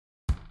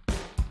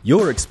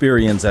Your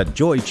experience at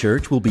Joy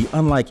Church will be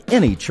unlike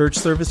any church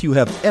service you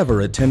have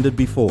ever attended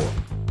before.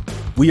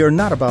 We are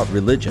not about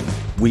religion.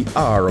 We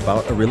are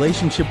about a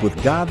relationship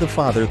with God the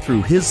Father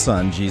through His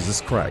Son,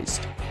 Jesus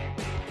Christ.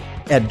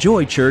 At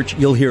Joy Church,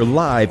 you'll hear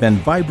live and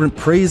vibrant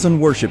praise and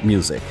worship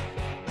music.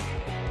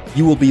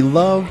 You will be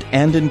loved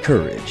and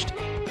encouraged.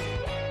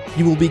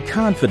 You will be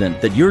confident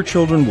that your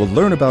children will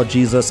learn about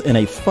Jesus in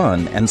a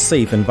fun and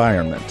safe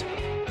environment.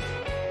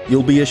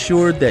 You'll be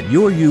assured that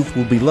your youth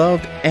will be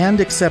loved and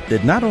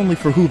accepted not only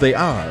for who they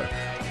are,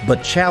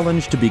 but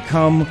challenged to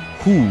become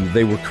who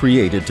they were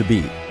created to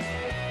be.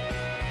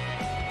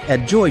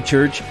 At Joy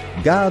Church,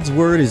 God's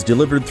Word is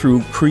delivered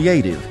through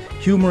creative,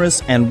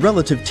 humorous, and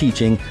relative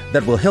teaching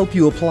that will help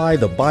you apply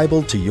the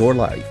Bible to your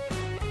life.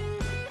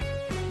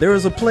 There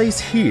is a place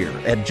here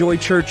at Joy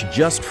Church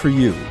just for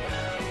you,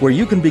 where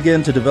you can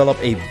begin to develop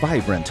a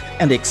vibrant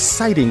and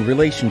exciting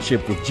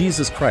relationship with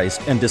Jesus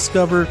Christ and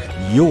discover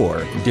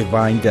your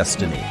divine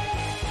destiny.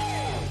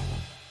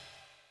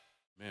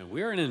 Man,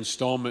 we're in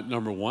installment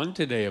number 1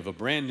 today of a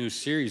brand new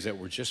series that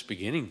we're just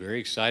beginning. Very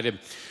excited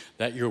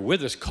that you're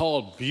with us,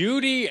 called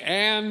Beauty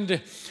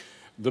and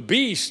the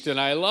Beast.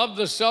 And I love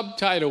the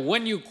subtitle,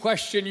 When You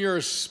Question Your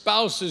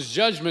Spouse's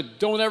Judgment,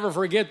 Don't Ever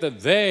Forget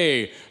That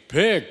They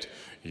Picked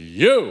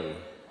You.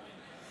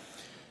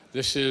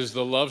 This is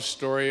the love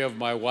story of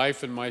my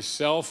wife and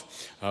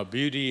myself,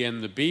 Beauty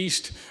and the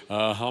Beast.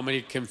 How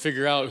many can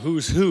figure out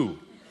who's who?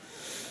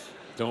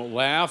 Don't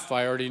laugh.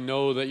 I already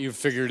know that you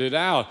figured it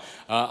out.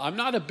 I'm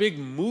not a big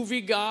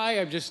movie guy.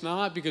 I'm just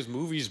not, because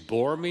movies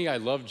bore me. I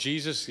love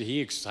Jesus. He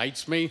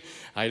excites me.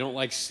 I don't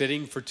like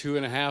sitting for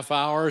 2.5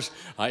 hours.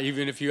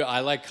 I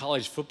like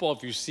college football.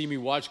 If you see me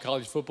watch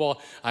college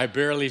football, I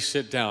barely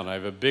sit down. I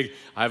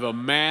have a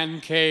man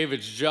cave.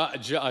 It's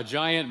a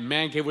giant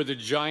man cave with a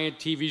giant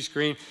TV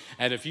screen.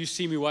 And if you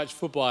see me watch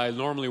football, I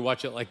normally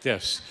watch it like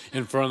this,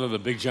 in front of the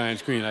big giant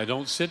screen. I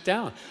don't sit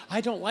down. I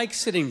don't like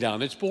sitting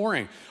down. It's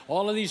boring.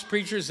 All of these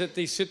preachers that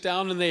they sit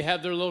down and they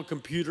have their little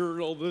computer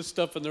and all this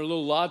stuff and their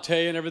little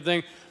latte and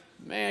everything,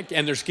 man,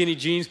 and their skinny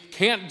jeans,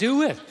 can't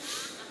do it.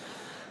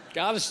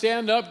 Got to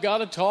stand up, got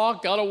to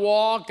talk, got to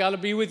walk, got to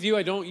be with you.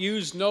 I don't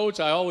use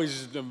notes. I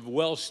always am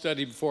well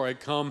studied before I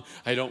come.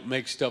 I don't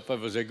make stuff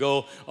up as I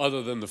go,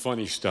 other than the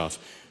funny stuff.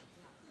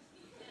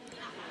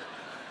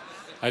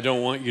 I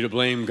don't want you to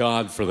blame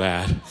God for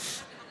that.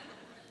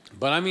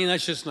 But I mean,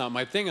 that's just not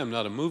my thing. I'm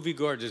not a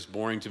moviegoer. It's just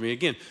boring to me.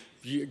 Again,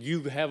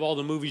 you have all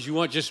the movies you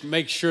want, just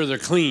make sure they're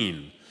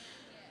clean.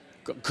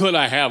 Could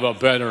I have a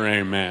better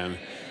amen?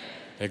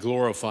 They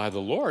glorify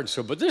the Lord.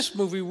 But this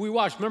movie we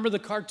watched, remember the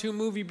cartoon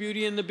movie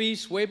Beauty and the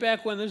Beast? Way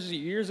back when, this is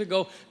years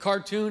ago.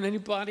 Cartoon,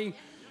 anybody?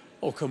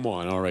 Oh, come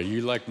on, all right.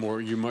 You like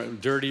more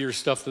dirtier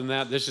stuff than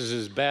that? This is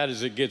as bad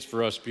as it gets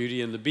for us,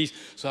 Beauty and the Beast.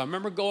 So I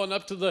remember going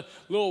up to the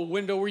little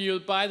window where you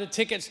buy the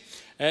tickets,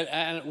 and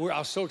I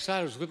was so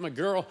excited. I was with my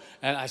girl,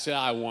 and I said,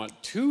 I want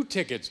 2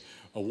 tickets,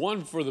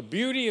 one for the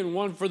Beauty and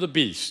one for the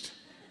Beast.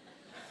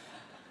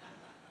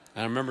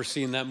 And I remember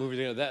seeing that movie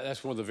together.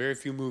 That's one of the very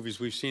few movies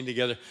we've seen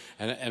together.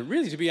 And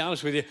really, to be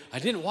honest with you, I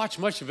didn't watch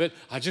much of it.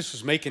 I just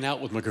was making out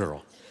with my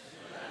girl.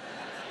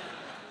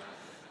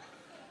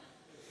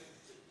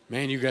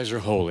 Man, you guys are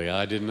holy.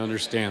 I didn't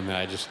understand that.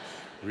 I just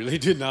really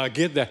did not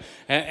get that.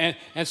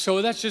 And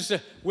so that's just,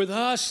 with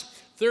us,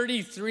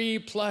 33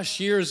 plus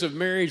years of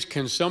marriage,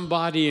 can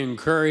somebody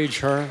encourage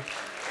her?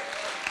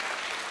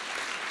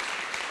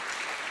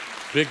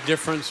 Big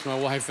difference. My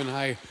wife and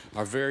I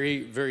are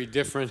very, very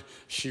different.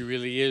 She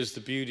really is the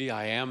beauty.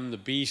 I am the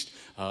beast.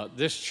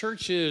 This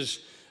church is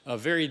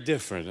very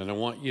different, and I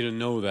want you to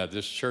know that.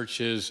 This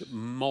church is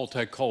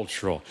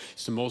multicultural.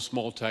 It's the most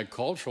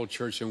multicultural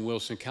church in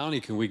Wilson County.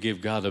 Can we give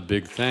God a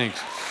big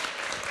thanks?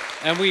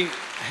 And we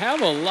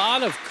have a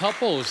lot of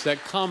couples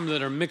that come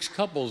that are mixed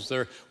couples.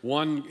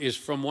 One is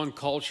from one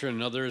culture,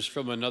 another is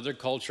from another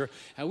culture.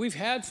 And we've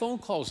had phone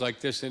calls like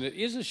this, and it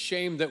is a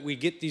shame that we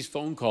get these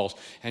phone calls.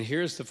 And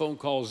here's the phone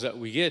calls that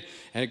we get,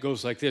 and it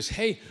goes like this.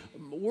 Hey,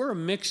 we're a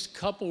mixed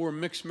couple, we're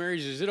mixed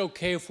marriage. Is it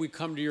okay if we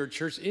come to your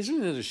church?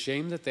 Isn't it a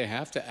shame that they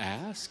have to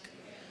ask?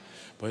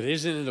 But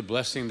isn't it a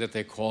blessing that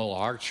they call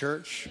our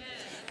church?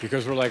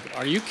 Because we're like,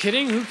 are you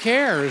kidding? Who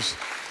cares?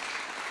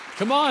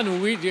 Come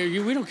on, we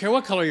don't care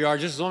what color you are,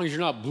 just as long as you're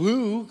not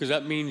blue, because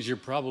that means you're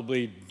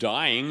probably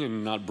dying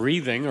and not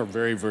breathing, or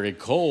very, very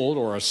cold,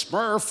 or a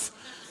Smurf.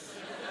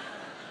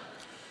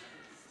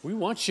 We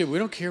want you. We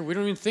don't care. We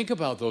don't even think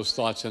about those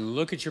thoughts. And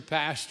look at your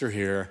pastor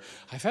here.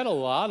 I've had a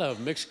lot of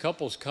mixed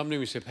couples come to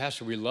me and say,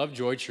 Pastor, we love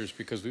Joy Church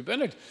because we've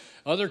been at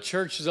other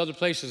churches, other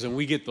places, and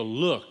we get the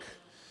look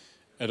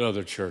at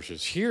other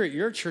churches. Here at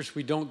your church,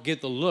 we don't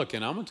get the look.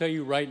 And I'm going to tell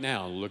you right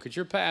now, look at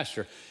your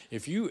pastor.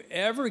 If you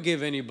ever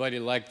give anybody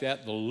like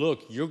that the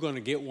look, you're going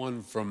to get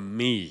one from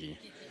me.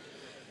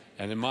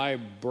 And then my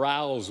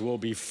brows will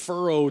be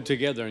furrowed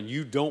together, and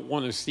you don't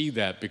want to see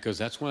that, because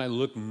that's when I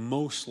look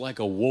most like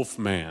a wolf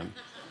man.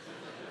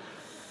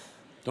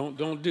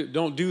 Don't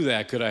do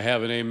that. Could I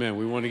have an amen?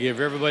 We want to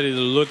give everybody the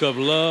look of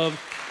love.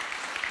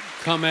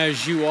 Come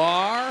as you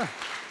are.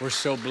 We're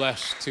so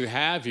blessed to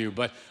have you.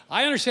 But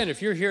I understand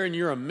if you're here and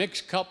you're a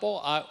mixed couple,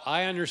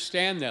 I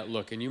understand that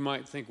look. And you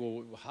might think,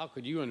 well, how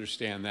could you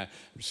understand that?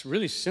 It's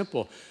really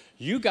simple.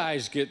 You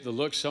guys get the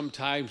look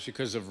sometimes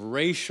because of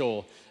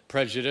racial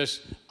prejudice.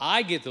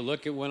 I get the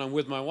look at when I'm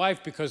with my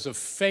wife because of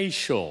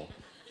facial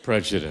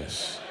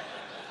prejudice.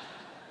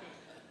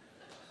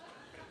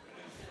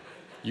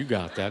 You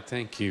got that.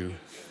 Thank you.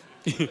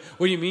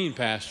 What do you mean,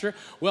 Pastor?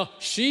 Well,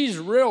 she's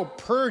real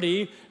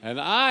pretty, and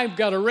I've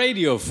got a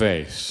radio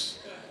face.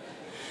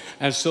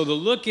 And so the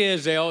look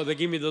is, they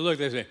give me the look,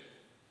 they say,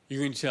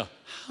 you can tell,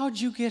 how'd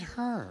you get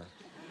her?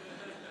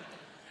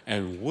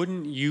 And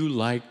wouldn't you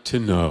like to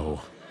know?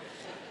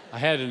 I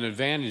had an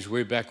advantage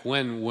way back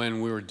when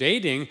we were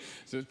dating.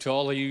 To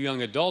all of you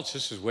young adults,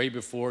 this is way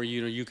before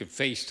you could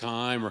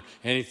FaceTime or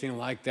anything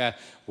like that.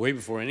 Way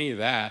before any of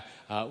that,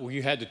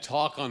 you had to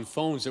talk on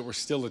phones that were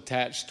still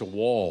attached to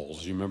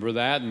walls. You remember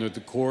that? And the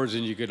cords,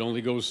 and you could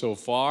only go so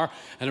far.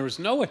 And there was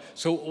no way.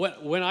 So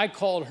when I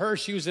called her,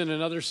 she was in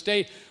another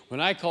state. When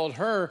I called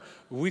her,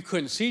 we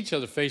couldn't see each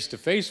other face to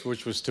face,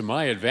 which was to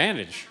my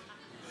advantage.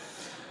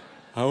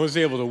 I was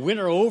able to win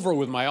her over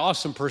with my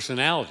awesome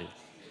personality.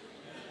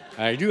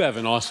 I do have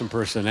an awesome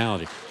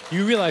personality.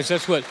 You realize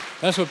that's what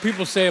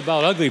people say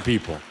about ugly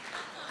people.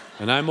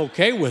 And I'm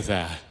okay with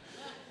that.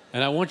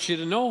 And I want you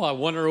to know I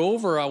won her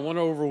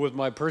over with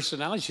my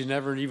personality. She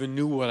never even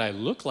knew what I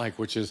looked like,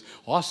 which is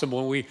awesome.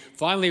 When we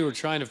finally were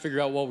trying to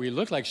figure out what we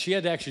looked like, she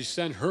had to actually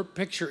send her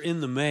picture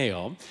in the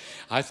mail.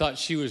 I thought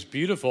she was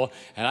beautiful,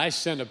 and I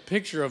sent a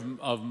picture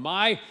of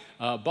my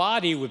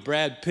body with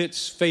Brad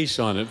Pitt's face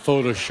on it,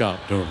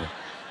 photoshopped over.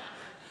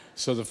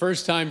 So the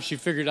first time she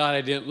figured out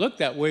I didn't look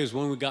that way is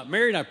when we got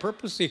married.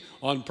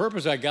 On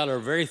purpose, I got her a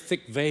very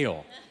thick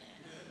veil.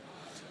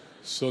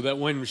 So that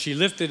when she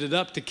lifted it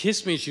up to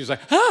kiss me, she was like,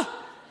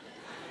 ah!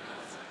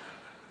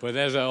 But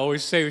as I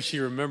always say, she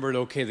remembered,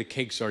 okay, the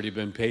cake's already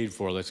been paid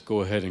for. Let's go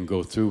ahead and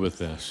go through with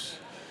this.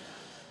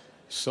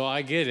 So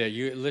I get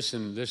it.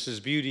 Listen, this is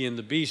Beauty and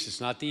the Beast.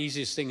 It's not the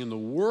easiest thing in the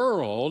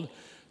world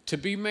to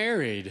be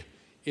married.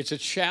 It's a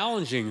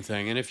challenging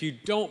thing. And if you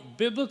don't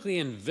biblically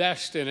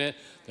invest in it,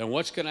 then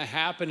what's going to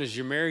happen is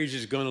your marriage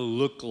is going to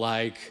look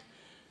like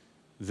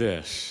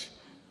this.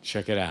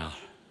 Check it out.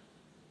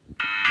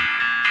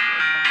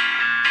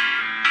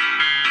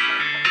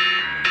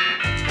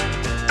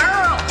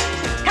 Earl,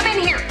 come in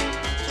here.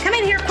 Come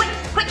in here,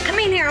 quick, come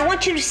in here. I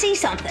want you to see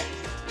something.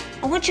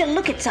 I want you to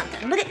look at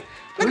something. Look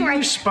What are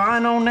you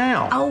spying on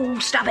now? Oh,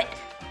 stop it.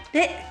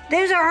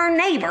 Those are our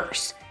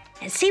neighbors.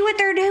 And see what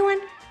they're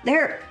doing?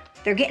 They're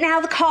getting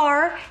out of the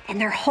car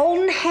and they're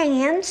holding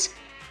hands.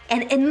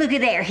 And look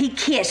at there, he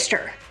kissed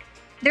her.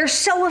 They're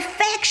so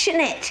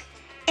affectionate.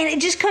 And it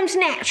just comes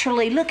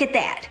naturally. Look at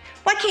that.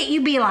 Why can't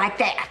you be like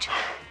that?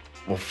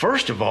 Well,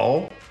 first of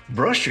all,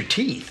 brush your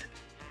teeth.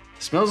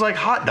 It smells like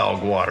hot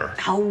dog water.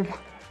 Oh.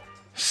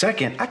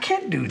 Second, I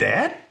can't do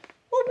that.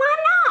 Well, why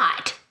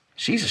not?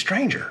 She's a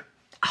stranger.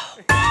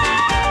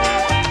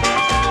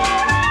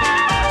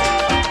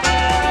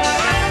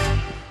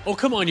 Oh,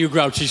 come on, you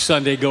grouchy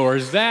Sunday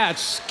goers.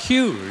 That's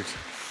cute.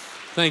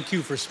 Thank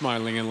you for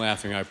smiling and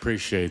laughing. I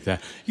appreciate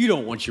that. You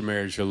don't want your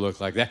marriage to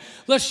look like that.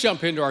 Let's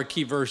jump into our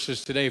key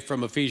verses today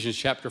from Ephesians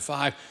chapter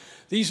 5.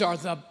 These are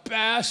the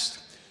best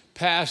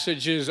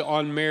passages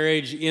on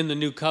marriage in the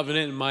New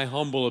Covenant, in my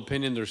humble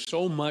opinion. There's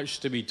so much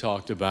to be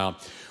talked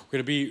about. We're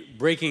going to be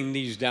breaking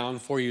these down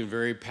for you in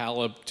very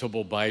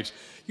palatable bites.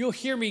 You'll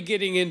hear me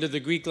getting into the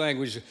Greek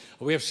language.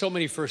 We have so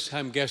many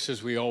first-time guests,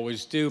 as we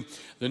always do.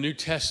 The New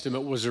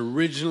Testament was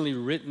originally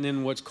written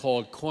in what's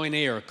called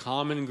Koine, or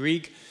Common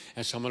Greek.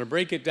 And so I'm going to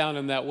break it down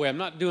in that way. I'm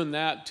not doing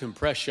that to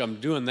impress you.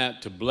 I'm doing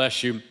that to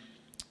bless you.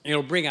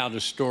 It'll bring out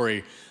a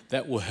story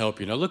that will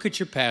help you. Now, look at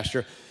your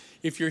pastor.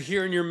 If you're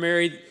here and you're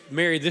married,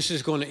 this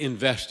is going to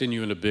invest in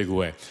you in a big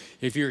way.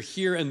 If you're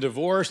here and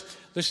divorced,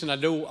 listen, I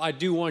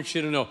do want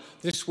you to know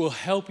this will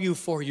help you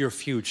for your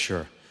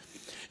future.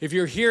 If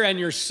you're here and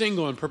you're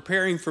single and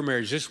preparing for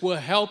marriage, this will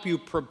help you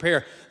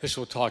prepare. This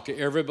will talk to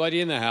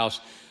everybody in the house.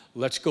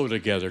 Let's go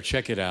together.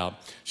 Check it out.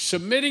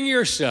 Submitting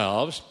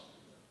yourselves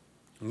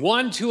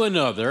one to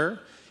another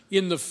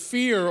in the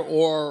fear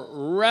or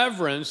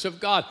reverence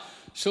of God.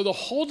 So the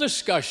whole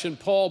discussion,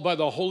 Paul, by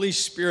the Holy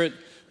Spirit,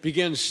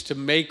 begins to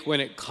make when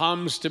it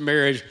comes to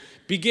marriage,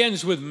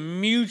 begins with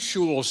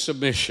mutual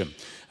submission.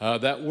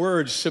 That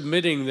word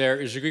submitting there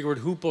is the Greek word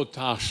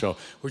hupotasso,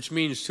 which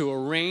means to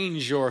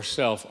arrange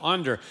yourself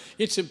under.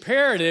 It's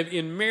imperative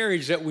in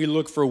marriage that we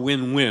look for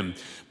win-win.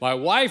 My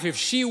wife, if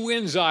she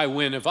wins, I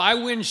win. If I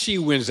win, she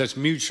wins. That's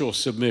mutual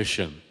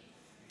submission.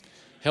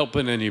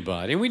 Helping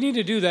anybody. And we need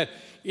to do that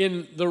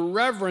in the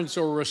reverence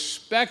or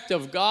respect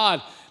of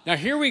God. Now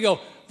here we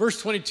go. Verse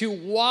 22,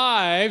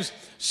 wives,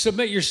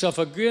 submit yourself.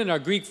 Again, our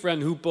Greek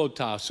friend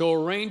hupotasso. So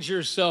arrange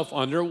yourself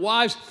under.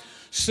 Wives,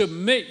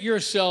 submit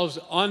yourselves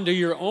unto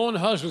your own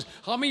husbands.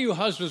 How many of you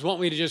husbands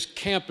want me to just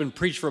camp and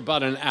preach for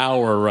about an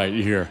hour right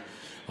here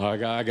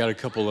I got a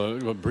couple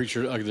of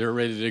preachers, they're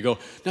ready to go.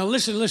 Now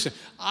listen,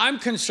 I'm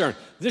concerned.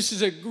 This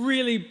is a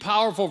really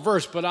powerful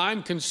verse, but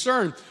I'm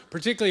concerned,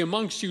 particularly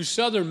amongst you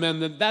Southern men,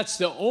 that that's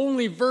the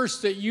only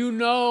verse that you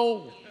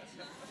know.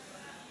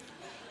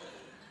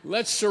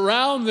 Let's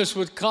surround this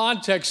with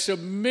context,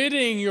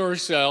 submitting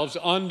yourselves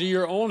unto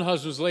your own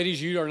husbands.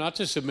 Ladies, you are not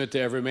to submit to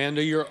every man,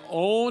 to your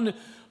own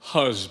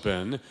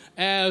husband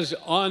as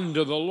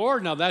unto the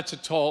Lord. Now that's a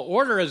tall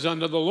order, as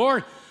unto the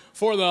Lord.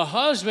 For the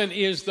husband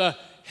is the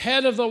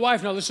head of the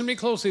wife. Now listen to me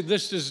closely.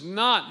 This does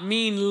not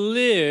mean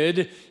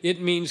lid.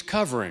 It means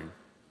covering.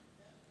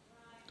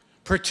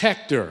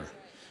 Protector,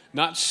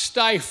 not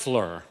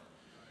stifler.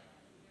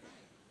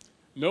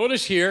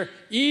 Notice here,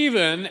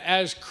 even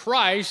as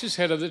Christ is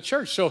head of the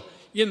church. So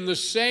in the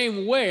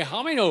same way,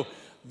 how many know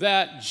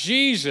that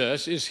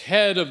Jesus is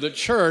head of the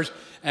church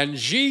and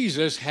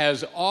Jesus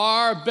has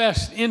our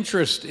best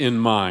interest in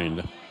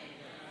mind?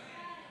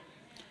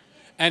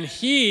 And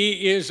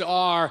he is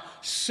our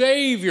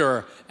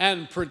Savior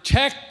and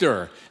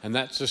protector. And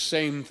that's the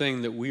same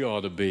thing that we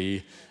ought to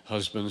be,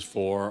 husbands,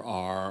 for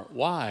our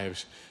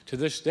wives. To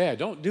this day, I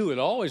don't do it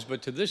always,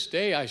 but to this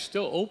day, I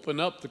still open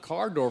up the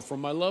car door for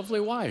my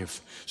lovely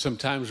wife.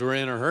 Sometimes we're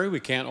in a hurry.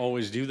 We can't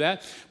always do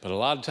that. But a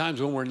lot of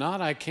times when we're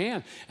not, I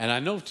can. And I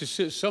know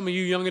to some of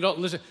you young adults,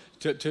 listen,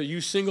 to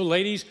you single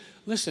ladies,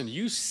 listen,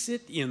 you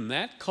sit in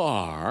that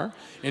car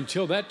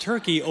until that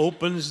turkey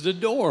opens the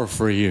door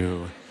for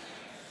you.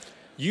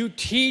 You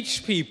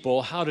teach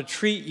people how to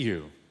treat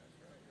you.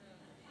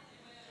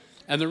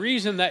 And the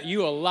reason that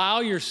you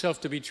allow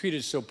yourself to be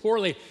treated so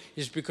poorly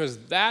is because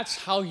that's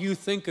how you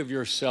think of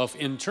yourself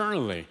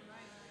internally.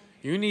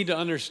 You need to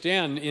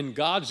understand, in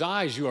God's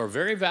eyes, you are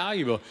very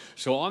valuable.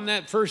 So on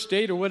that first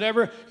date or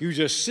whatever, you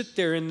just sit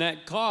there in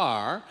that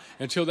car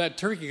until that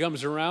turkey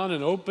comes around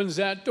and opens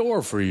that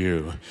door for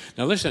you.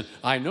 Now listen,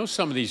 I know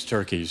some of these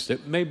turkeys.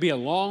 That may be a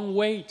long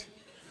wait.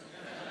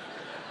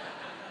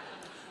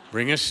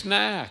 Bring a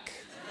snack.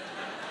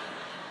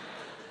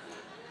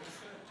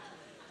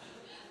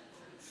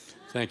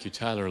 Thank you,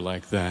 Tyler,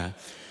 like that.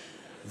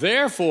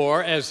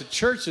 Therefore, as the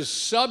church is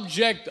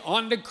subject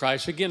unto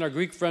Christ, again, our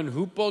Greek friend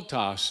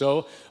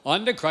hupotasso,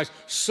 unto Christ,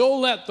 so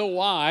let the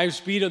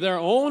wives be to their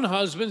own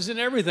husbands in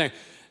everything.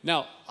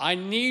 Now, I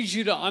need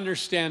you to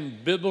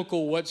understand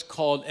biblical what's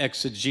called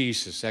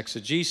exegesis.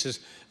 Exegesis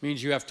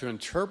means you have to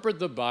interpret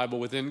the Bible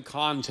within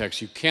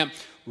context. You can't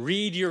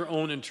read your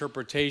own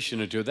interpretation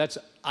into it. That's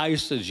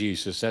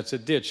eisegesis. That's a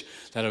ditch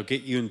that'll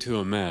get you into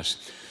a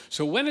mess.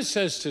 So when it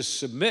says to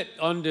submit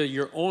unto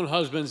your own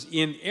husbands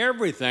in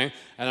everything,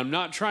 and I'm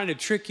not trying to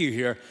trick you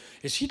here,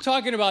 is he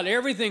talking about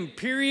everything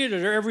period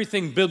or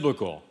everything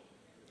biblical?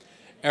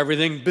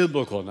 Everything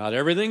biblical, not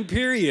everything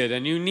period.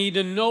 And you need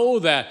to know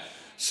that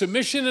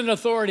submission and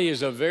authority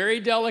is a very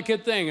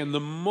delicate thing. And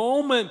the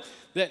moment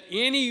that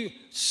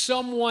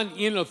someone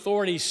in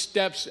authority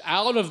steps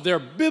out of their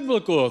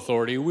biblical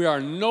authority, we are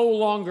no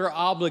longer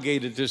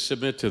obligated to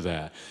submit to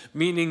that.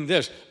 Meaning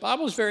this, the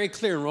Bible is very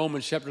clear in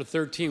Romans chapter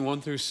 13,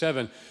 1 through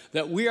 7,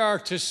 that we are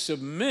to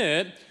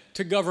submit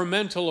to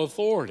governmental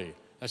authority.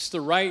 That's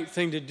the right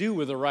thing to do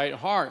with the right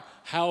heart.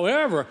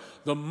 However,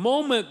 the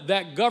moment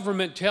that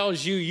government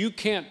tells you you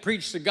can't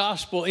preach the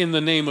gospel in the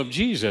name of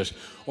Jesus,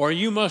 or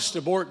you must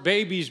abort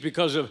babies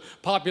because of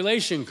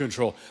population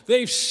control,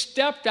 they've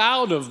stepped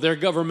out of their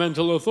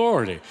governmental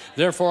authority.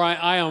 Therefore,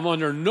 I am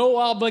under no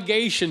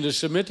obligation to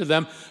submit to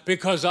them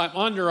because I'm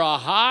under a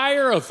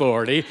higher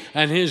authority,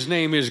 and his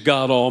name is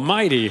God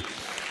Almighty.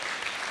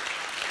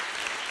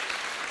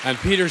 And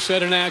Peter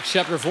said in Acts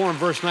chapter 4 and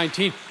verse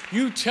 19,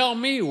 you tell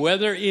me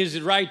whether is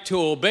it right to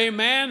obey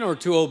man or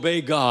to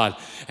obey God.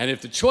 And if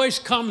the choice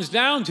comes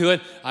down to it,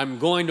 I'm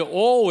going to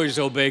always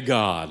obey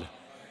God.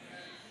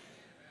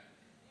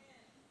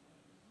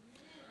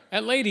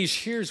 And ladies,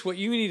 here's what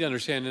you need to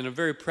understand in a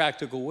very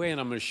practical way,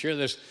 and I'm going to share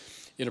this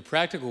in a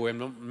practical way. I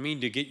don't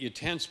mean to get you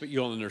tense, but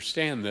you'll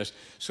understand this.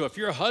 So if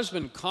your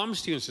husband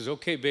comes to you and says,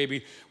 okay,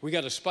 baby, we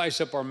got to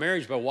spice up our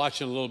marriage by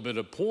watching a little bit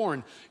of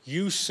porn,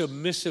 you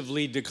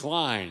submissively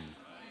decline.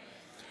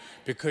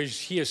 Because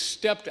he has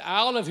stepped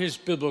out of his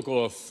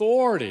biblical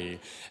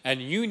authority,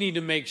 and you need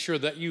to make sure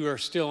that you are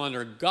still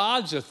under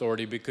God's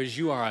authority because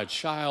you are a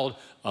child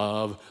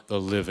of the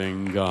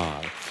living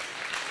God.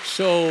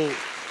 So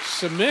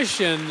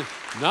submission,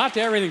 not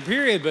to everything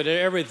period, but to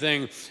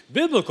everything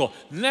biblical.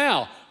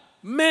 Now,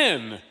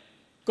 men,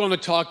 going to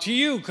talk to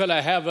you. Could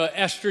I have an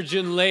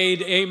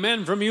estrogen-laid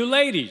amen from you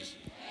ladies?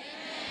 Amen.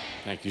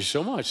 Thank you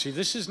so much. See,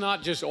 this is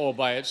not just all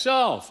by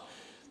itself.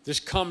 This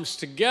comes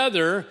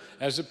together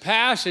as a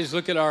passage.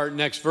 Look at our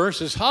next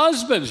verses.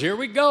 Husbands, here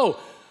we go.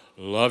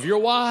 Love your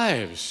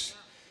wives.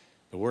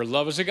 The word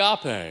love is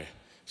agape.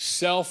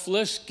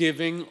 Selfless,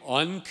 giving,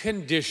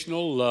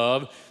 unconditional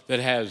love that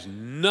has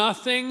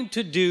nothing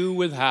to do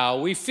with how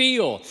we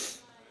feel.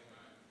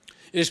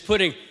 It is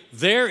putting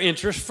their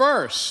interest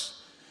first.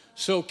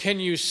 So can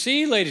you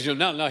see, ladies and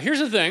gentlemen, now here's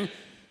the thing.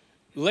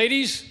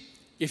 Ladies,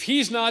 if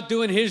he's not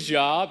doing his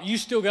job, you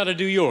still got to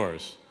do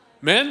yours.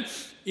 Men,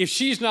 if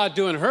she's not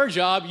doing her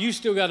job, you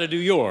still got to do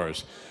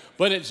yours.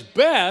 But it's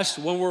best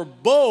when we're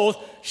both,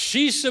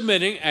 she's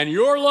submitting and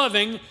you're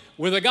loving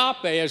with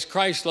agape as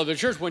Christ loved the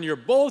church. When you're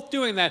both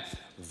doing that,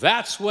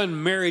 that's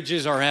when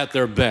marriages are at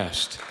their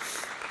best.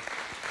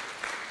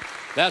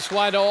 That's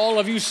why to all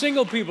of you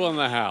single people in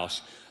the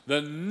house,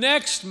 the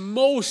next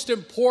most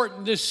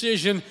important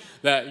decision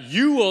that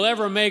you will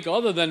ever make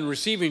other than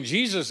receiving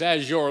Jesus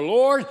as your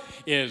Lord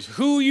is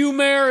who you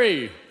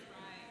marry.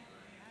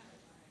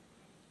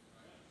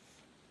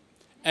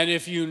 And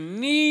if you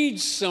need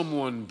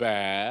someone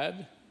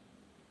bad,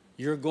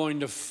 you're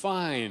going to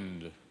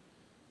find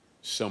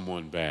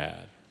someone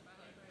bad.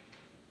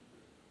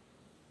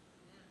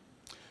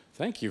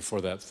 Thank you for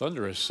that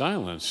thunderous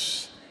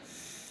silence.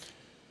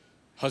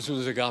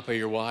 Husbands, agape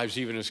your wives,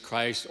 even as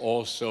Christ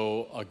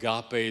also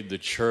agape the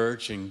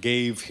church and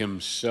gave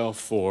himself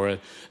for it.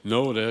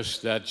 Notice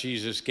that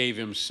Jesus gave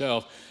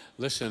himself.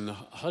 Listen,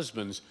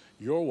 husbands,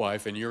 your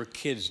wife and your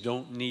kids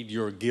don't need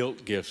your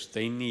guilt gifts.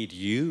 They need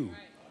you.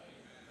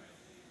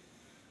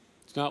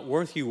 It's not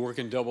worth you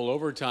working double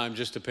overtime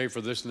just to pay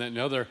for this and that and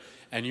the other,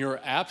 and you're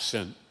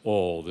absent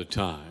all the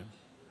time.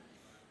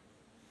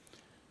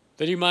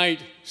 That he might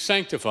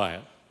sanctify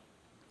it.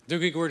 The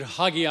Greek word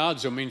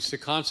hagiadzo means to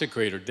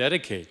consecrate or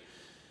dedicate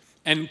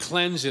and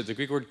cleanse it. The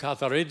Greek word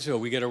katharizo,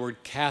 we get our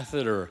word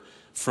catheter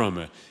from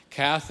it.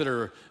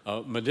 Catheter,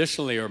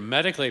 medicinally or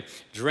medically,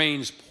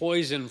 drains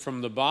poison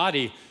from the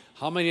body.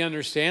 How many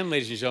understand,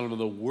 ladies and gentlemen,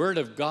 the Word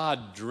of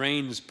God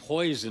drains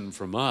poison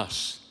from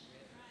us?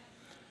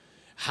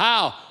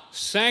 How?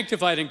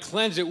 Sanctified and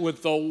cleanse it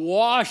with the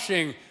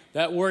washing.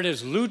 That word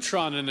is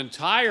lutron, an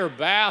entire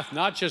bath,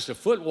 not just a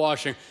foot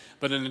washing,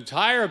 but an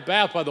entire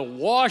bath by the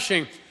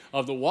washing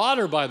of the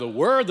water by the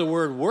word. The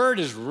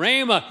word is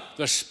rhema,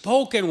 the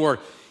spoken word.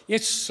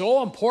 It's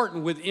so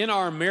important within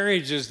our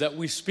marriages that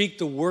we speak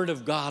the word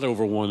of God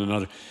over one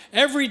another.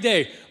 Every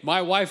day,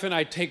 my wife and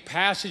I take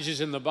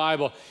passages in the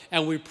Bible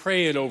and we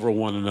pray it over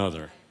one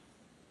another.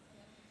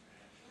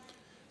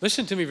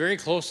 Listen to me very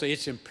closely.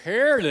 It's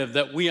imperative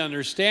that we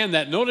understand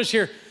that. Notice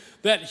here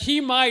that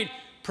he might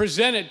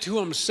present it to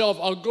himself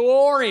a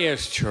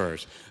glorious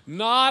church,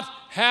 not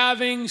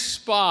having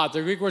spot.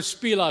 The Greek word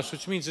spilos,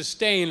 which means a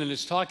stain, and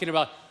it's talking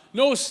about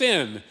no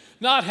sin,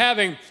 not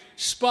having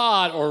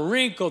spot or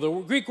wrinkle. The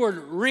Greek word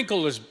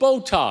wrinkle is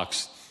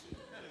Botox.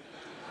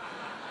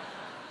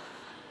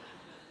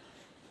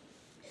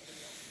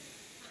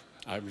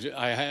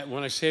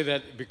 When I say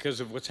that,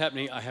 because of what's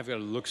happening, I have got to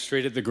look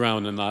straight at the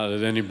ground and not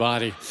at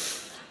anybody.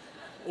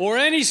 Or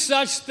any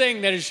such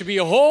thing that it should be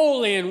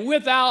holy and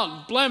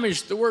without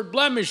blemish. The word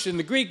blemish in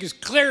the Greek is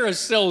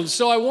klerosil, and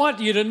so I want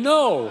you to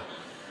know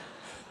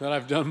that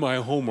I've done my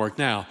homework.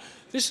 Now,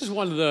 this is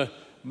one of the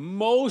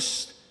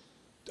most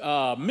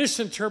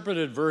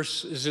misinterpreted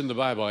verses in the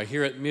Bible. I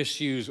hear it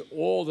misused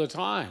all the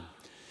time.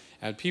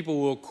 And people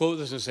will quote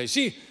this and say,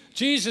 see,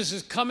 Jesus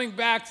is coming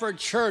back for a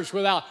church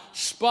without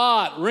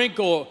spot,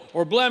 wrinkle,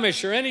 or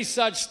blemish, or any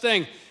such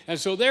thing. And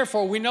so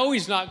therefore, we know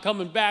he's not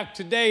coming back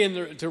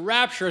today to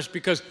rapture us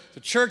because the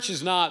church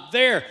is not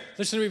there.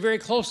 Listen to me very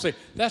closely.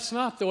 That's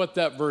not what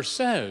that verse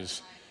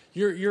says.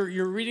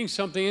 You're reading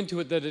something into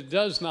it that it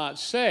does not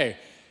say.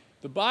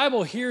 The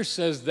Bible here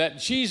says that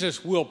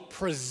Jesus will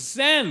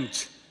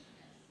present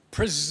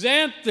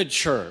the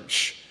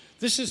church.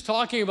 This is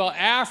talking about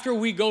after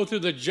we go through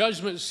the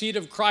judgment seat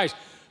of Christ,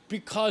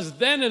 because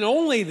then and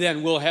only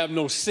then we'll have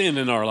no sin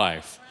in our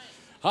life.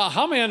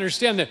 How many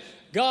understand that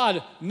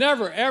God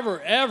never, ever,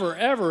 ever,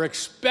 ever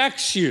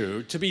expects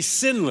you to be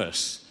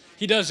sinless?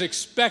 He does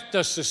expect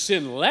us to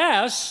sin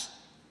less.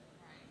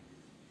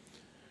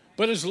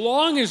 But as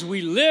long as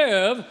we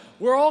live,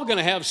 we're all going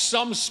to have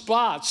some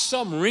spots,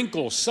 some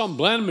wrinkles, some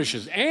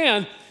blemishes.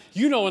 And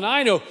you know and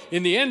I know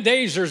in the end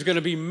days there's going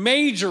to be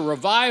major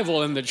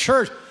revival in the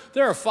church.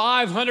 There are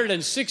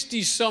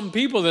 560-some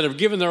people that have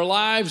given their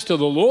lives to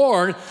the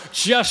Lord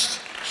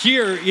just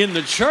here in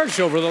the church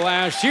over the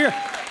last year.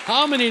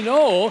 How many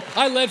know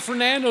I led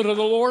Fernando to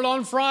the Lord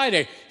on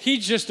Friday?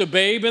 He's just a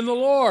babe in the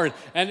Lord.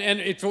 And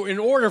in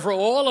order for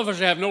all of us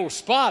to have no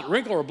spot,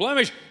 wrinkle, or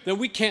blemish, then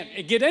we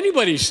can't get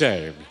anybody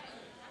saved.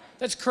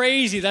 That's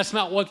crazy. That's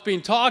not what's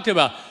being talked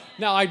about.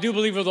 Now, I do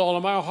believe with all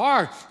of my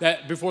heart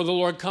that before the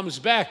Lord comes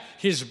back,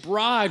 his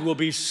bride will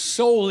be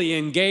solely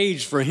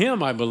engaged for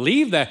him. I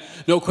believe that,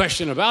 no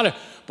question about it.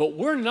 But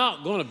we're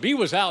not going to be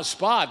without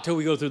spot till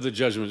we go through the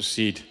judgment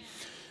seat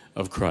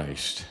of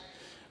Christ.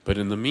 But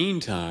in the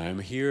meantime,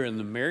 here in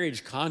the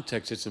marriage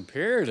context, it's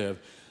imperative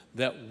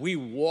that we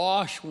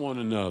wash one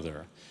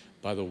another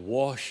by the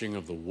washing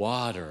of the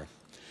water,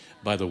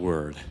 by the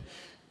word.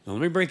 Now,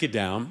 let me break it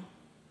down.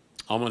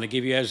 I'm going to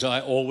give you, as I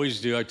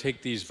always do, I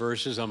take these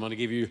verses, I'm going to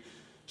give you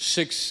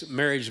 6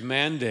 marriage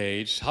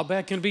mandates. How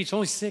bad can it be? It's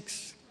only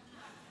 6.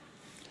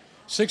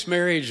 6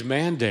 marriage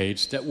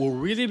mandates that will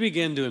really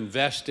begin to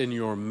invest in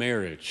your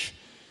marriage.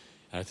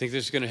 And I think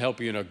this is going to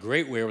help you in a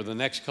great way over the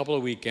next couple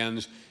of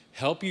weekends,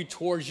 help you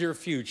towards your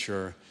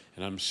future,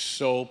 and I'm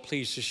so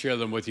pleased to share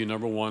them with you.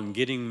 Number 1,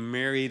 getting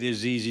married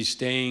is easy.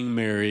 Staying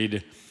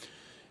married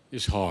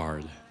is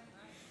hard.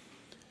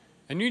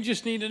 And you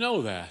just need to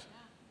know that.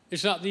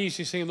 It's not the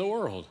easiest thing in the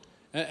world.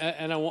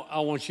 And I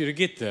want you to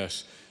get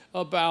this.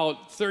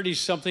 About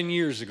 30-something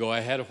years ago, I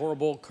had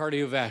horrible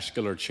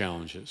cardiovascular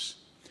challenges.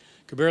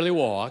 Could barely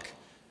walk,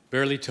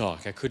 barely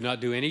talk. I could not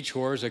do any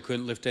chores. I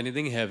couldn't lift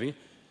anything heavy.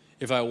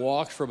 If I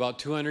walked for about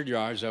 200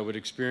 yards, I would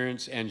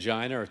experience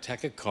angina or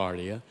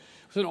tachycardia. It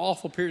was an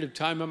awful period of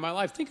time in my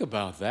life. Think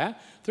about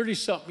that.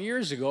 30-something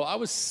years ago, I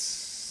was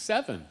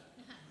 7.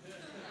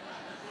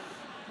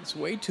 It's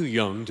way too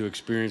young to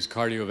experience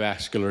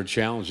cardiovascular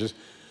challenges.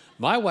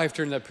 My wife,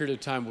 during that period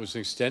of time, was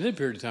an extended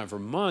period of time for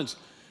months.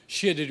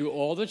 She had to do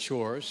all the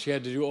chores. She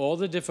had to do all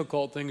the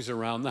difficult things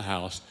around the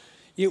house.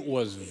 It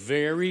was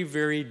very,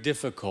 very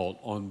difficult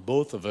on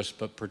both of us,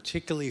 but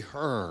particularly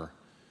her.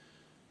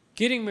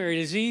 Getting married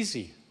is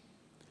easy.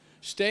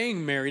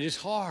 Staying married is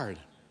hard.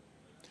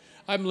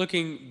 I'm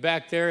looking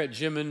back there at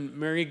Jim and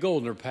Mary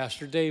Goldner,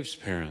 Pastor Dave's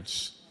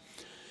parents.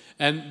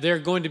 And they're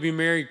going to be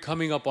married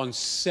coming up on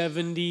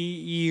 70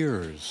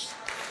 years.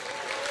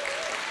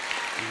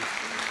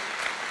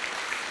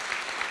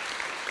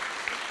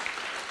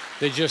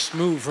 They just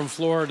moved from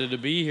Florida to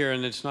be here,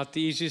 and it's not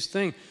the easiest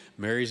thing.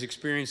 Mary's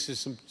experiences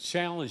some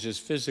challenges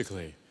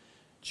physically.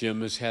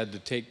 Jim has had to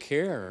take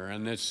care,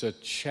 and it's a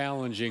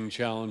challenging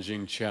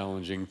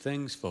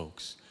things,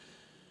 folks.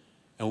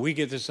 And we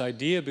get this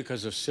idea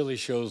because of silly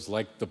shows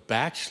like The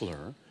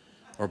Bachelor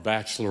or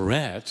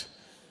Bachelorette,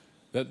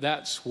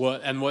 that's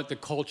what the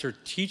culture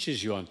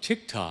teaches you on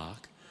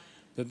TikTok,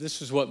 that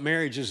this is what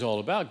marriage is all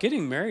about.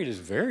 Getting married is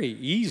very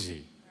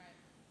easy.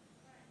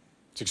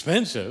 It's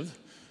expensive,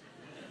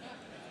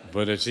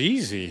 but it's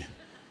easy.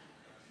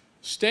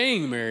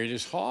 Staying married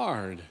is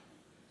hard.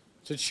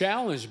 It's a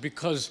challenge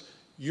because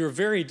you're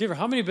very different.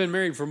 How many have been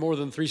married for more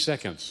than 3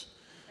 seconds?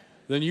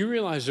 Then you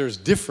realize there's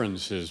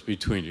differences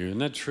between you. Isn't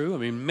that true? I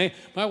mean,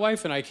 my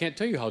wife and I can't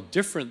tell you how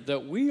different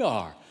that we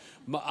are.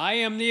 I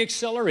am the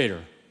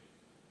accelerator.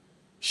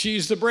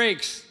 She's the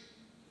brakes.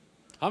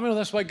 I mean,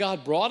 that's why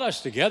God brought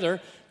us together,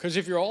 because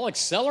if you're all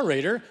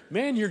accelerator,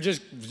 man,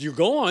 you're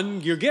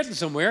going, you're getting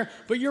somewhere,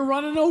 but you're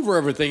running over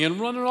everything and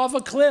running off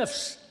of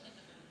cliffs.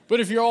 But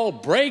if you're all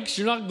brakes,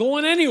 you're not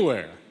going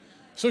anywhere.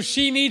 So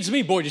she needs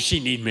me. Boy, does she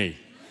need me.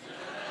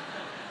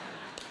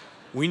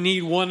 We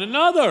need one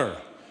another.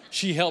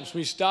 She helps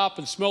me stop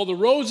and smell the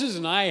roses,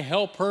 and I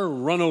help her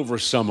run over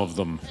some of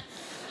them.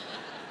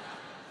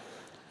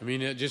 I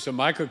mean, just a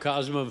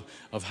microcosm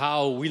of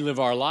how we live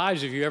our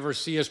lives. If you ever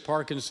see us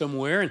parking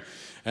somewhere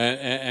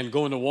and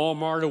going to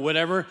Walmart or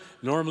whatever,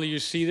 normally you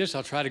see this.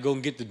 I'll try to go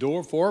and get the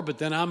door for her, but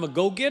then I'm a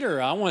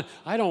go-getter.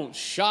 I don't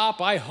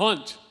shop, I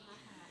hunt.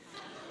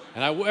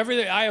 And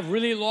I have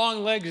really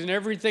long legs and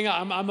everything.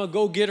 I'm a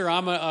go-getter.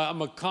 I'm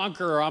a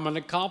conqueror. I'm an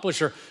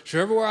accomplisher.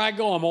 So everywhere I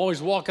go, I'm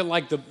always walking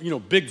like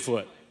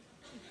Bigfoot.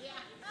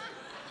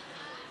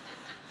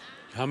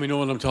 How many know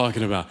what I'm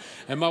talking about?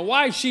 And my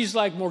wife, she's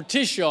like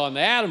Morticia on the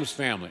Addams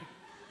Family.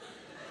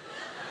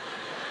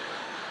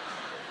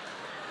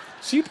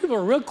 See, people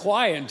are real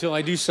quiet until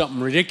I do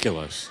something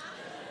ridiculous.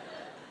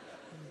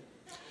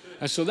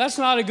 And so that's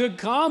not a good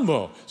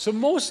combo. So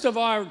most of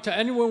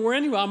anywhere,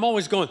 I'm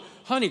always going,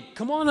 honey,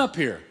 come on up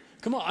here.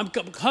 Come on,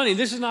 honey,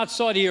 this is not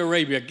Saudi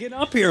Arabia. Get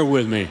up here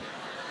with me.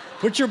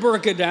 Put your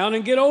burqa down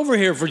and get over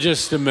here for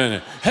just a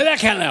minute.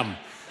 Halakalem.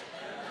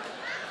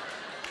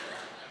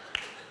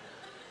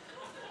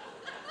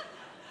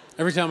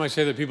 Every time I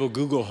say that, people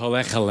Google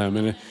halakalem,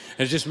 and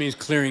it just means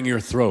clearing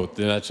your throat.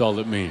 That's all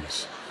it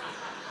means.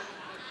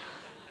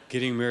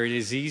 Getting married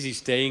is easy.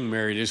 Staying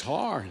married is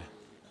hard.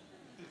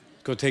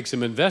 It's going to take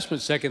some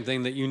investment. Second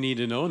thing that you need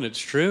to know, and it's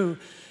true,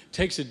 it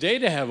takes a day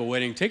to have a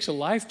wedding. It takes a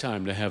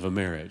lifetime to have a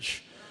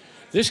marriage.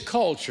 This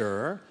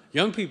culture,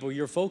 young people,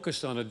 you're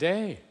focused on a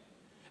day.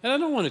 And I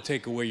don't want to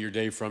take away your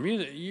day from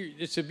you.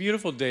 It's a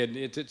beautiful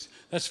day.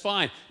 That's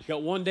fine. You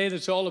got one day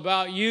that's all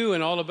about you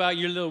and all about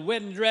your little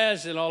wedding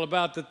dress and all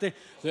about the thing.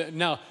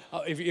 Now,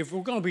 if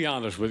we're going to be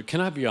honest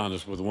can I be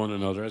honest with one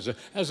another?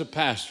 As a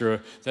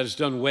pastor that has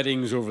done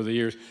weddings over the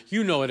years,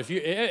 you know it. If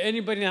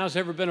anybody in the house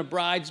ever been a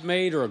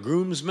bridesmaid or a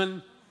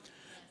groomsman,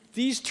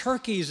 these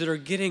turkeys that are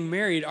getting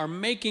married are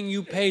making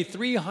you pay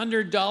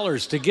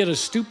 $300 to get a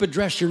stupid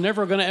dress you're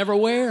never going to ever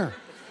wear.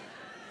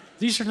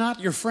 These are not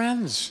your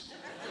friends.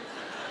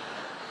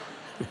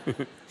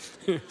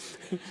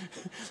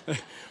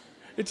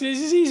 It's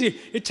easy.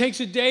 It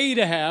takes a day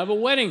to have a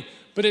wedding,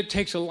 but it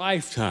takes a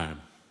lifetime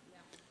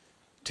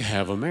to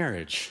have a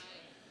marriage.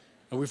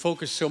 And we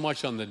focus so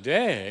much on the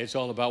day. It's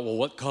all about, well,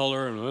 what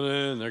color,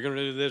 and they're going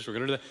to do this, we're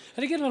going to do that.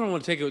 And again, I don't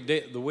want to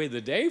take away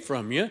the day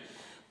from you,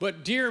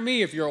 but dear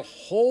me, if your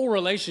whole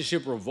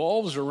relationship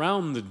revolves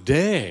around the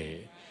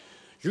day,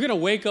 you're going to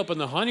wake up on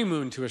the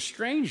honeymoon to a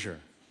stranger.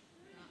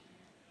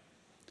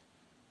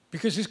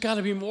 Because it's got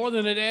to be more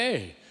than a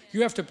day.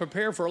 You have to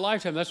prepare for a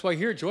lifetime. That's why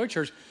here at Joy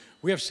Church,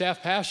 we have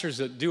staff pastors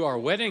that do our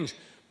weddings,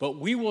 but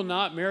we will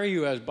not marry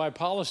you by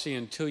policy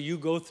until you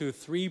go through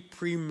 3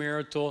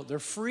 premarital, they're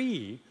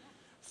free,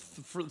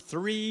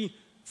 3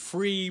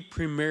 free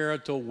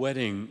premarital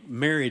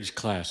marriage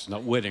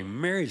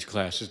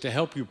classes to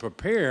help you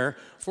prepare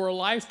for a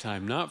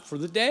lifetime, not for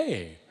the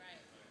day.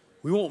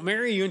 We won't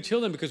marry you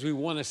until then because we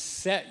want to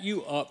set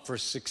you up for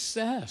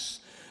success,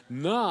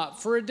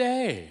 not for a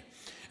day.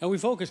 And we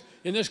focus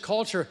in this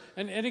culture,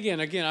 and again,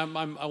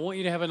 I want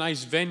you to have a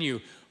nice venue,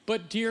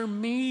 but dear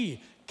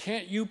me,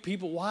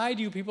 why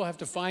do you people have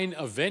to find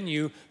a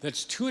venue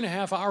that's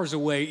 2.5 hours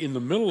away in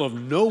the middle of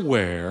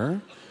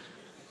nowhere?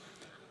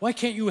 Why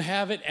can't you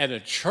have it at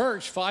a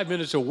church 5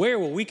 minutes away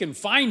where we can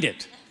find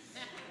it?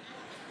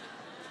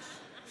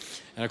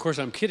 And of course,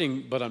 I'm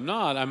kidding, but I'm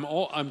not.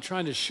 I'm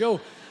trying to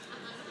show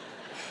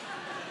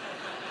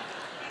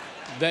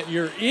that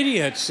you're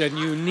idiots and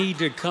you need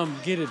to come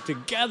get it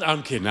together.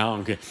 I'm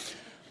kidding.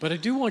 But I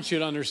do want you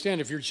to understand,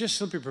 if you're just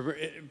simply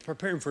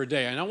preparing for a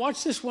day, and I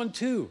watch this one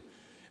too.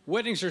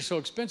 Weddings are so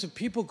expensive,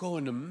 people go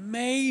into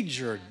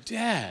major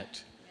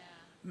debt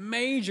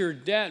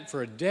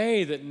for a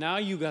day that now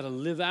you got to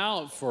live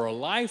out for a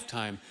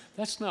lifetime.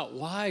 That's not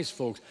wise,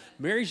 folks.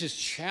 Marriage is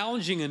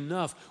challenging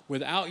enough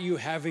without you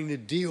having to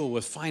deal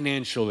with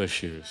financial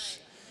issues.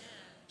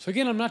 So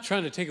again, I'm not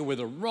trying to take away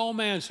the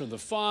romance or the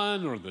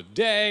fun or the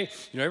day.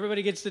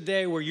 Everybody gets the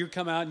day where you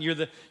come out and you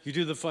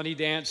do the funny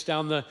dance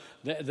down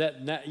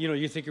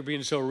you think you're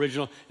being so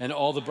original, and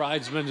all the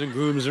bridesmaids and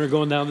grooms are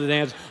going down the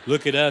dance.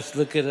 Look at us,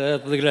 look at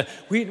us, look at us.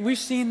 We've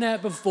seen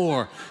that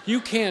before. You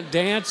can't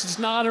dance. It's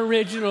not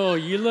original.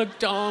 You look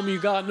dumb. You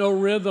got no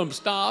rhythm.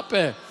 Stop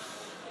it.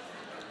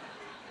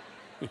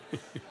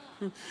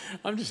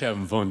 I'm just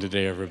having fun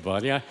today,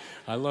 everybody. I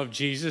love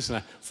Jesus, and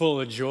I'm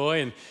full of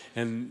joy,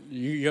 and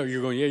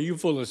you're going, yeah, you're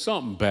full of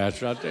something,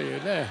 Pastor, I'll tell you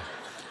that.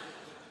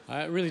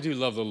 I really do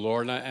love the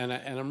Lord, and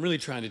I'm really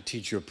trying to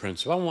teach you a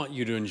principle. I want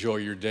you to enjoy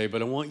your day,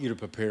 but I want you to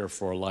prepare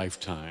for a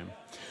lifetime.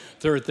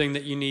 Third thing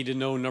that you need to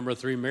know, number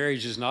 3,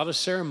 marriage is not a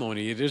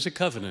ceremony. It is a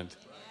covenant.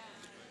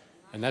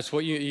 And that's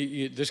what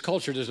this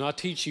culture does not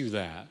teach you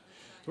that.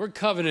 The word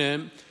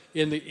covenant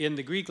in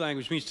the Greek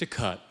language means to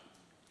cut.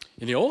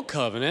 In the Old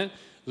Covenant,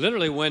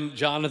 literally, when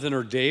Jonathan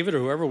or David or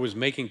whoever was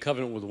making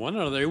covenant with one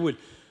another,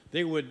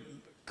 they would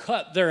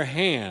cut their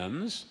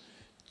hands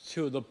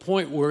to the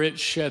point where it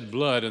shed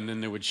blood, and then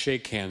they would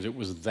shake hands. It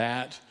was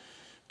that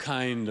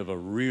kind of a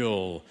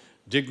real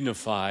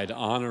dignified,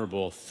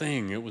 honorable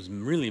thing. It was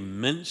really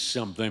meant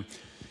something.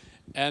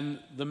 And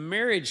the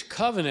marriage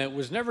covenant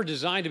was never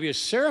designed to be a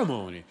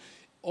ceremony.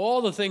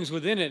 All the things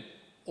within it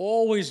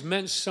always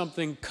meant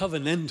something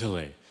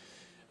covenantally.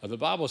 The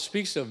Bible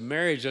speaks of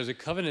marriage as a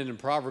covenant in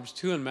Proverbs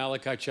 2 and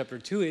Malachi chapter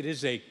 2. It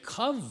is a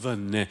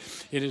covenant.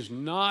 It is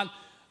not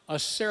a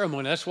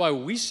ceremony. That's why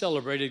we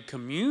celebrated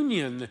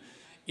communion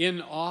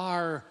in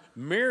our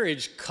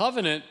marriage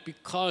covenant,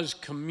 because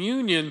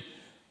communion,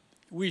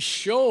 we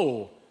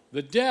show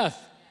the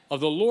death of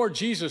the Lord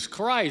Jesus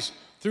Christ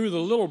through the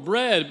little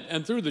bread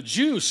and through the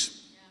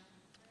juice.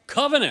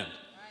 Covenant.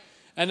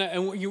 And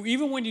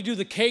even when you do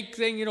the cake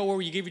thing,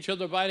 where you give each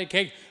other a bite of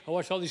cake, I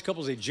watch all these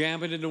couples, they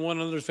jam it into one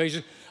another's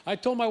faces. I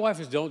told my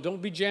wife,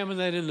 don't be jamming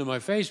that into my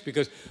face,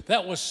 because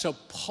that was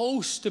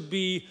supposed to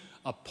be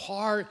a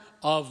part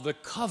of the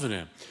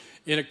covenant.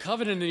 In a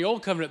covenant, in the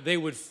Old Covenant, they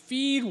would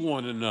feed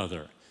one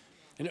another.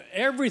 And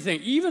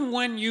everything, even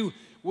when you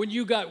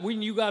got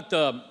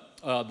the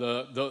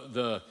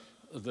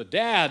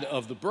dad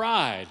of the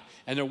bride,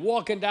 and they're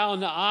walking down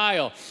the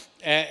aisle,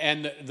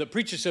 and the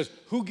preacher says,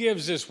 who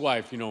gives this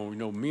wife?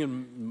 Me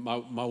and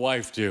my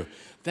wife do.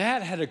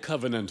 That had a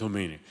covenantal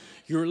meaning.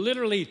 You're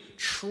literally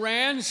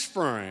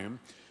transferring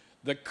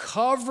the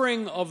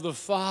covering of the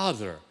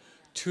father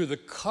to the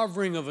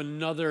covering of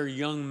another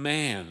young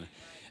man.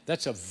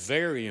 That's a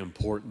very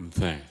important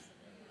thing.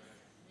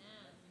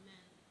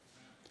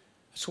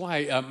 That's why,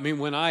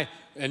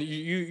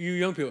 you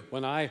young people,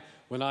 when I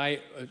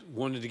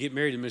wanted to get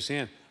married to Miss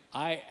Ann,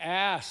 I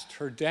asked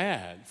her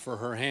dad for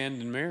her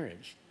hand in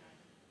marriage,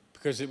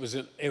 because it was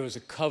a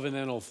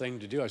covenantal thing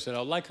to do. I said,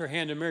 I'd like her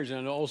hand in marriage, and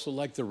I'd also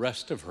like the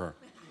rest of her.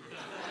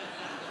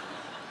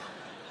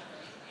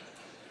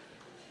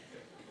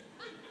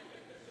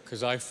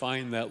 Because I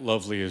find that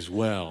lovely as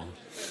well.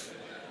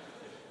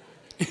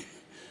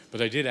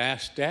 But I did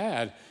ask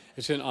Dad.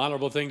 It's an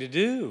honorable thing to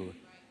do.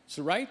 It's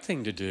the right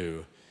thing to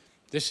do.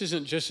 This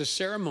isn't just a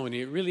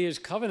ceremony. It really is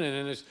covenant.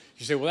 And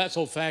you say, well, that's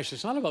old-fashioned.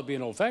 It's not about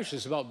being old-fashioned.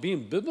 It's about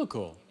being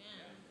biblical.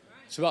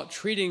 It's about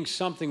treating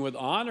something with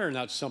honor,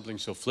 not something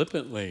so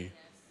flippantly.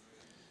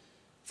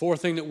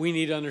 Fourth thing that we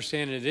need to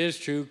understand, and it is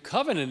true,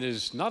 covenant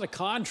is not a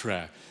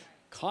contract.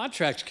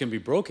 Contracts can be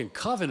broken.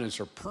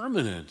 Covenants are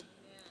permanent,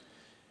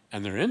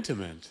 and they're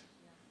intimate.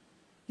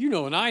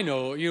 And I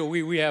know,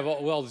 we have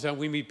all the time,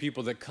 we meet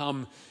people that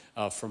come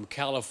from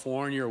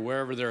California or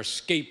wherever they're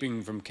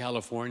escaping from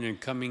California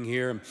and coming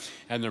here,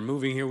 and they're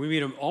moving here. We meet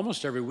them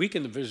almost every week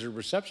in the visitor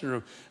reception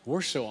room.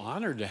 We're so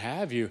honored to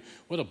have you.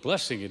 What a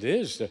blessing it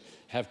is to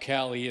have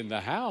Callie in the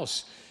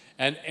house.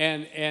 And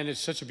it's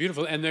such a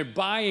beautiful, and they're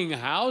buying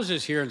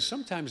houses here, and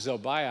sometimes they'll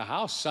buy a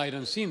house sight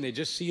unseen. They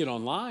just see it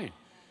online.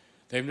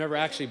 They've never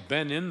actually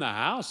been in the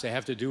house. They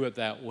have to do it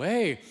that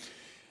way.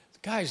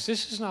 Guys,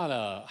 this is not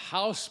a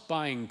house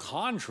buying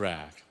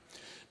contract.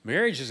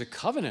 Marriage is a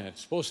covenant.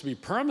 It's supposed to be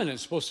permanent.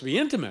 It's supposed to be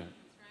intimate.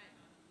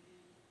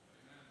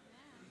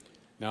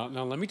 Now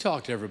let me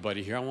talk to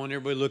everybody here. I want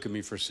everybody to look at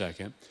me for a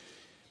second,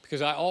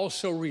 because I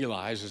also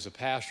realize as a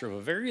pastor of a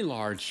very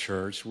large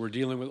church, we're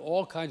dealing with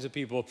all kinds of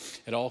people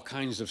at all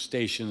kinds of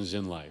stations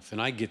in life,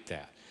 and I get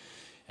that.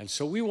 And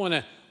so we want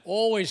to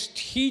always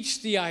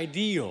teach the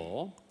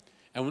ideal,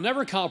 and we'll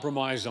never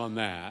compromise on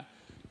that,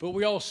 but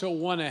we also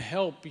want to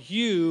help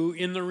you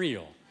in the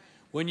real.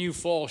 When you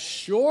fall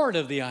short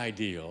of the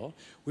ideal,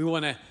 we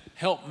want to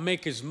help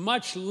make as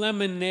much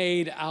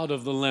lemonade out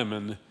of the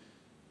lemon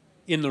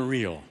in the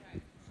real.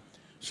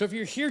 So if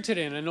you're here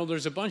today, and I know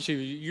there's a bunch of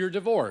you, you're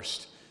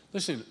divorced.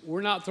 Listen,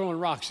 we're not throwing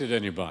rocks at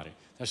anybody.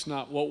 That's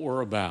not what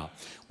we're about.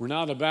 We're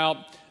not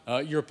about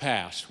your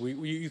past.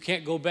 You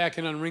can't go back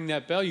and unring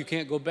that bell. You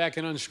can't go back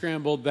and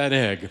unscramble that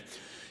egg.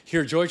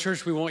 Here at Joy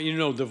Church, we want you to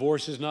know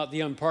divorce is not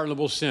the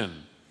unpardonable sin.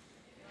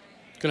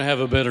 Can I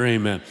have a better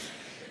amen?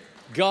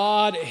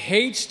 God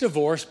hates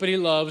divorce, but he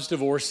loves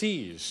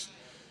divorcees.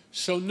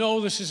 So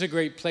no, this is a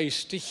great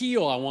place to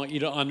heal. I want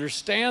you to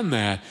understand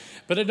that.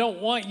 But I don't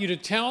want you to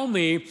tell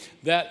me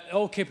that,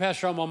 okay,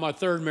 Pastor, I'm on my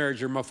third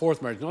marriage or my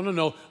fourth marriage.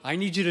 No. I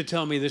need you to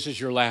tell me this is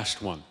your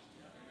last one.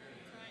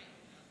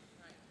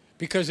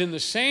 Because in the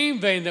same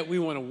vein that we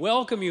want to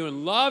welcome you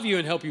and love you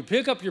and help you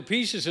pick up your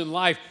pieces in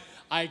life,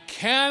 I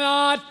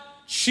cannot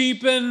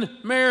cheapen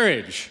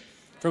marriage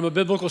from a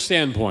biblical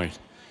standpoint.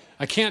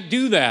 I can't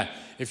do that.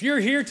 If you're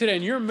here today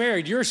and you're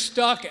married, you're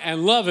stuck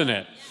and loving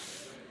it.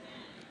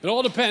 It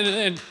all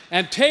depends.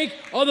 And take,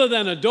 other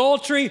than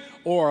adultery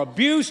or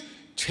abuse,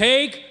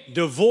 take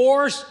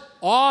divorce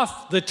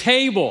off the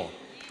table.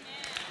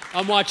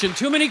 I'm watching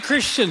too many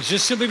Christians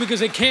just simply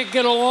because they can't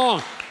get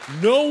along.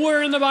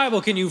 Nowhere in the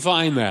Bible can you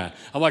find that.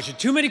 I'm watching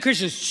too many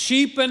Christians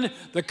cheapen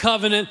the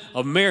covenant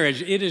of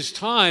marriage. It is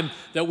time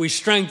that we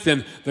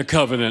strengthen the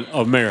covenant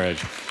of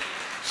marriage.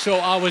 So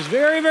I was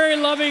very, very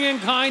loving and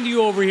kind to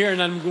you over here,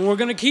 and we're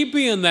going to keep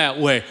being that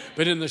way.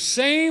 But in the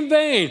same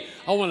vein,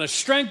 I want to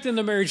strengthen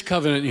the marriage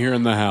covenant here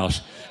in the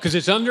house because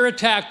it's under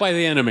attack by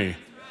the enemy.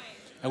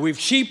 And we've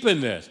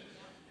cheapened it.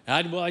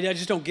 I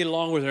just don't get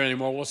along with her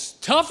anymore. Well,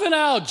 tough it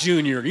out,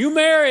 Junior. You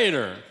married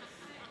her.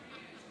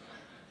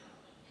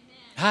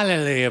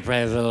 Hallelujah,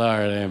 praise the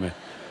Lord, amen.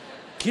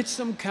 Get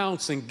some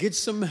counseling, get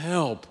some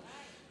help.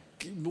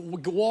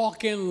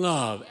 Walk in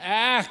love.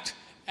 Act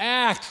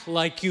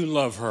like you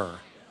love her.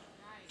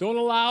 Don't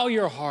allow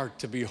your heart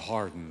to be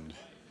hardened.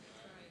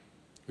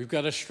 We've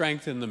got to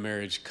strengthen the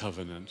marriage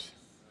covenant.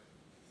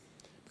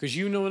 Because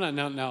you know,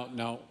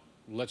 now,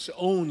 let's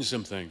own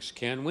some things,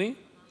 can we?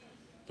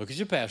 Look at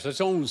your past,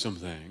 let's own some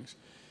things.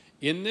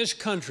 In this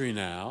country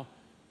now,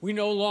 we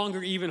no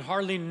longer even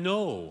hardly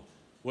know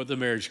what the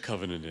marriage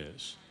covenant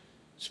is.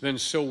 It's been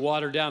so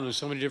watered down in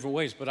so many different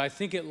ways, but I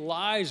think it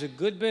lies a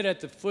good bit at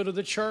the foot of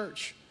the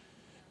church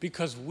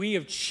because we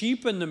have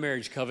cheapened the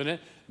marriage covenant.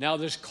 Now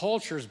this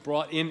culture has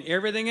brought in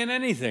everything and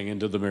anything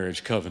into the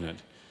marriage covenant.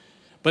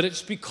 But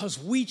it's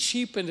because we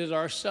cheapened it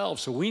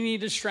ourselves, so we need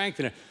to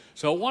strengthen it.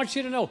 So I want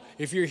you to know,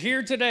 if you're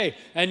here today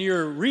and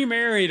you're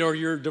remarried or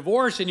you're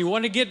divorced and you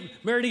want to get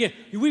married again,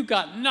 we've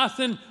got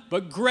nothing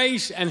but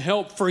grace and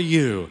help for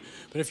you.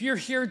 But if you're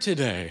here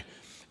today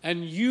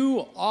and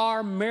you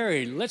are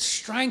married, let's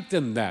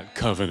strengthen that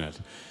covenant.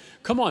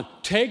 Come on,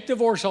 take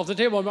divorce off the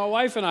table. My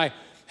wife and I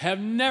have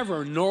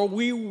never, nor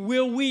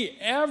will we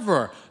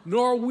ever,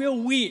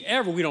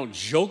 we don't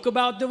joke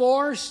about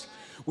divorce.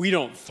 We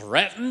don't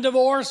threaten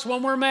divorce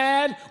when we're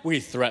mad.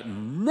 We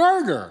threaten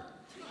murder.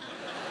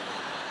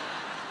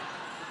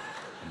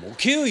 I'm going to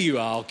kill you.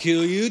 I'll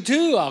kill you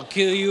too. I'll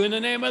kill you in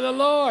the name of the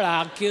Lord.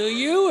 I'll kill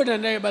you in the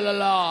name of the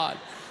Lord.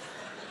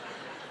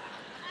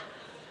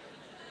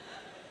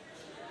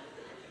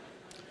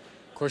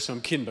 Of course,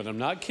 I'm kidding, but I'm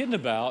not kidding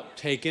about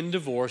taking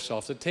divorce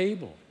off the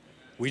table.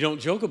 We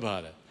don't joke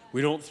about it.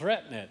 We don't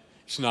threaten it.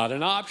 It's not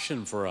an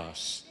option for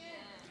us.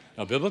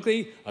 Now,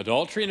 biblically,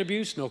 adultery and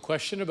abuse, no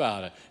question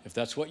about it. If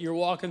that's what you're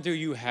walking through,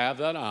 you have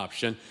that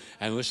option.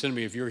 And listen to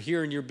me, if you're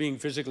here and you're being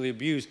physically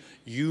abused,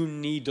 you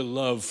need to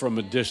love from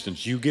a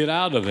distance. You get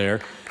out of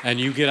there, and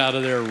you get out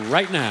of there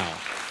right now.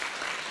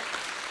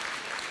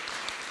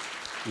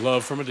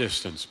 Love from a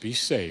distance. Be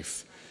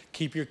safe.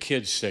 Keep your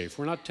kids safe.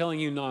 We're not telling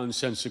you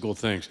nonsensical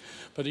things,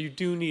 but you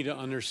do need to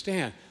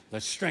understand,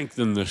 let's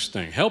strengthen this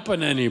thing.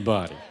 Helping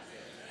anybody.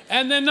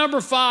 And then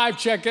number 5,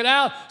 check it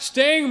out.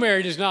 Staying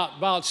married is not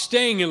about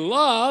staying in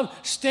love.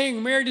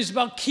 Staying married is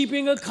about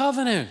keeping a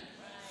covenant.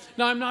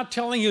 Now, I'm not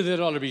telling you that it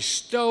ought to be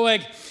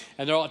stoic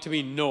and there ought to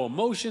be no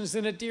emotions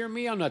in it, dear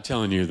me. I'm not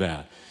telling you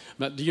that.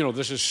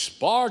 This is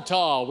Sparta.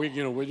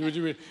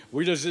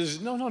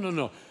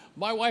 No.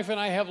 My wife and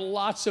I have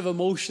lots of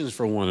emotions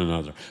for one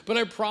another. But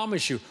I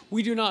promise you,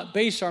 we do not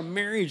base our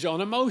marriage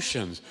on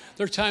emotions.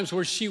 There are times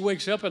where she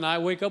wakes up and I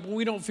wake up and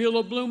we don't feel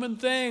a blooming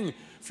thing.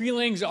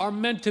 Feelings are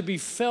meant to be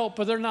felt,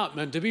 but they're not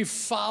meant to be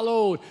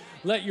followed.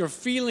 Let your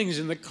feelings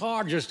in the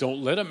car, just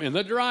don't let them in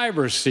the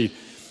driver's seat.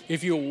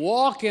 If you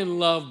walk in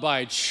love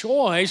by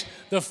choice,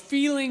 the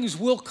feelings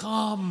will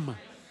come.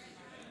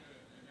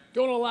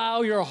 Don't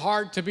allow your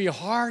heart to be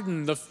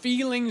hardened. The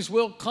feelings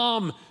will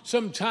come.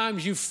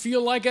 Sometimes you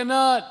feel like a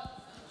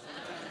nut.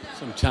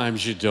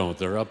 Sometimes you don't.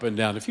 They're up and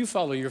down. If you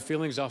follow your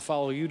feelings, I'll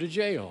follow you to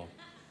jail.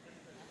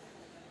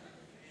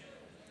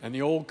 And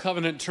the old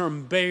covenant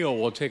term bail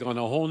will take on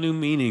a whole new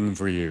meaning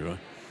for you. You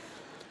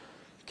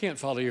can't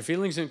follow your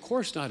feelings, and of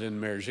course not in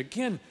marriage.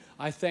 Again,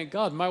 I thank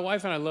God. My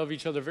wife and I love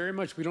each other very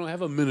much. We don't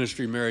have a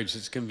ministry marriage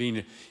that's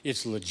convenient.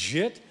 It's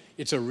legit.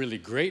 It's a really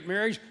great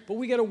marriage, but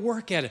we got to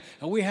work at it,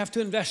 and we have to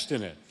invest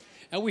in it.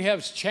 And we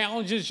have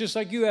challenges just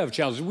like you have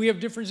challenges. We have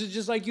differences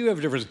just like you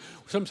have differences.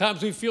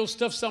 Sometimes we feel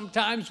stuff,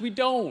 sometimes we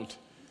don't.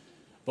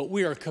 But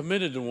we are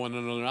committed to one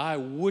another. I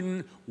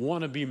wouldn't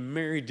want to be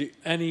married to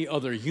any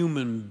other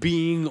human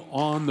being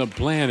on the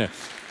planet.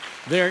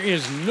 There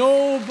is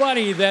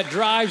nobody that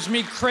drives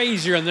me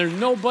crazier, and there's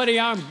nobody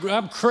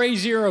I'm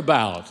crazier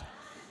about.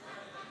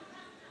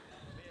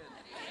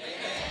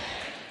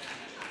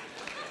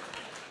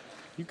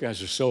 You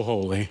guys are so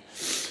holy.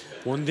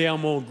 One day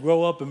I'm going to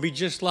grow up and be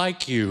just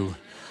like you.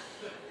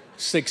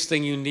 Sixth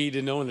thing you need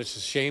to know, and it's a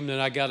shame that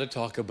I got to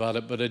talk about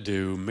it, but I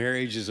do.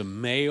 Marriage is a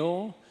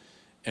male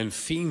and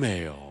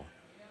female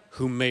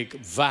who make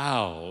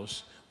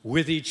vows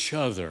with each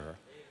other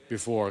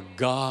before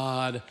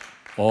God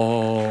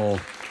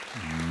Almighty.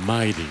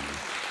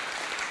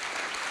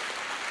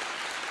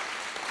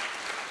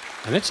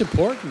 And it's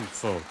important,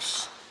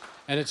 folks.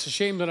 And it's a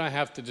shame that I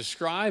have to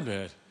describe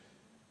it,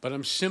 but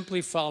I'm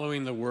simply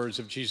following the words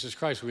of Jesus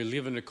Christ. We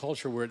live in a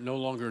culture where it no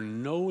longer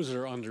knows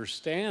or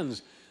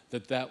understands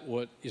that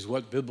what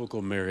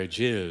biblical marriage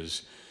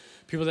is.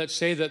 People that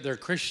say that they're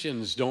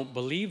Christians don't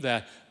believe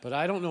that. But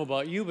I don't know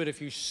about you, but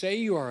if you say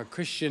you are a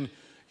Christian,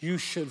 you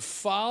should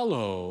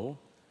follow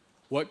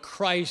what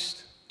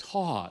Christ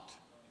taught.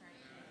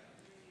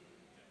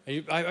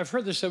 And I've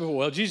heard this said before,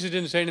 well, Jesus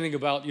didn't say anything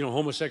about,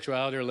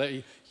 homosexuality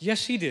or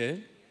yes, he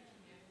did.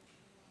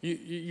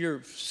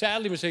 You're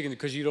sadly mistaken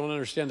because you don't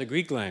understand the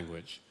Greek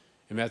language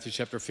in Matthew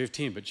chapter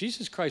 15. But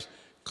Jesus Christ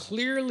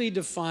clearly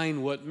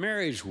defined what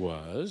marriage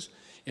was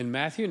in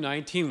Matthew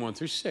 19, 1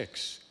 through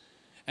 6.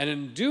 And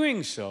in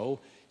doing so,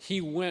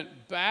 he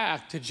went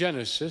back to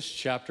Genesis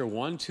chapter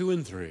 1, 2,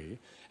 and 3,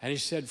 and he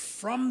said,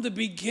 from the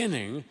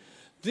beginning,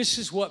 this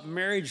is what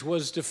marriage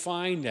was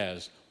defined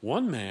as.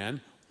 One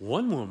man,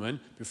 one woman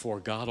before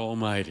God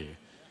Almighty.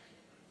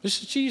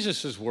 This is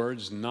Jesus'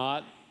 words,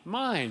 not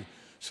mine.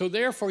 So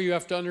therefore, you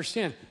have to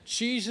understand,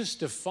 Jesus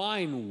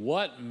defined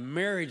what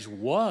marriage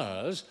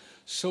was,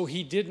 so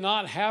he did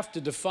not have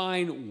to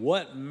define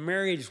what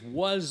marriage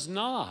was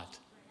not.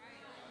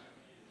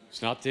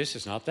 It's not this,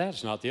 it's not that,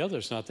 it's not the other,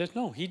 it's not this.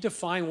 No, he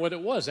defined what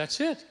it was. That's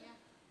it.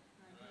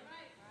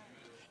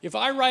 If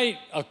I write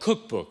a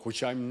cookbook,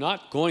 which I'm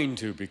not going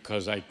to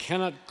because I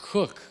cannot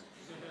cook.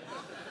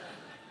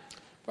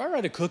 If I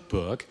write a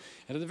cookbook,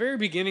 and at the very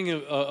beginning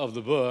of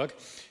the book,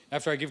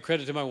 after I give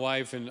credit to my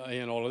wife and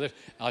all of this,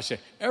 I'll say,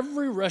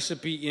 every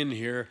recipe in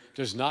here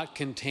does not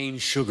contain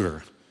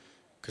sugar,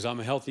 because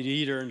I'm a healthy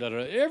eater, and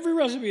every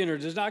recipe in here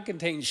does not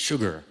contain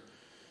sugar.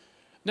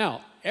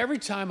 Now, every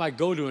time I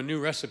go to a new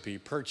recipe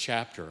per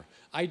chapter,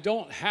 I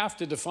don't have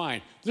to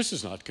define, this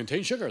does not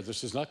contain sugar,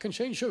 this does not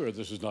contain sugar,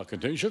 this does not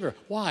contain sugar.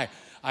 Why?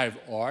 I've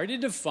already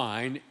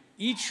defined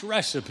each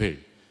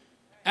recipe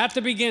at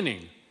the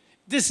beginning.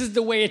 This is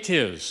the way it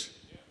is.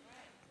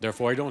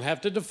 Therefore, I don't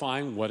have to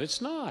define what it's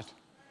not.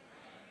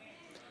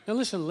 Now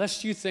listen,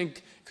 lest you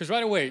think, because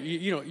right away,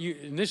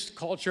 in this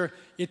culture,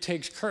 it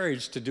takes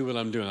courage to do what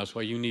I'm doing. That's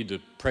why you need to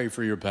pray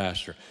for your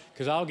pastor,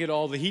 because I'll get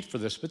all the heat for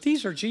this. But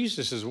these are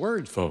Jesus'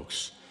 words,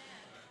 folks.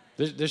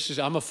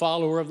 I'm a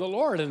follower of the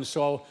Lord, and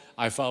so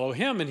I follow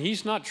him, and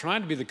he's not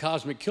trying to be the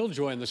cosmic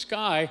killjoy in the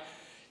sky.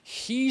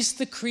 He's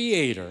the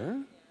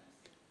creator,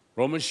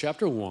 Romans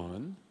chapter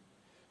 1.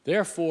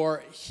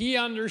 Therefore, he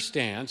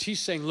understands.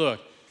 He's saying,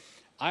 look,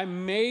 I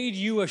made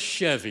you a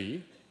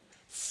Chevy.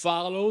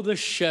 Follow the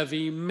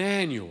Chevy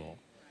manual.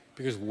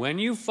 Because when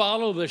you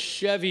follow the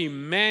Chevy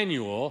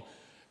manual,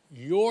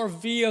 your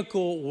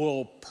vehicle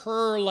will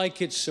purr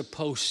like it's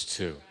supposed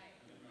to.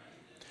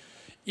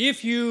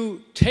 If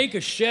you take a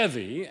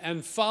Chevy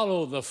and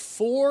follow the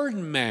Ford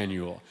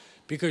manual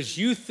because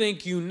you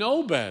think you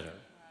know better,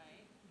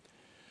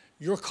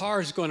 your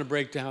car is going to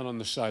break down on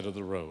the side of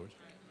the road.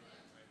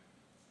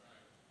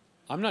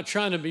 I'm not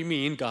trying to be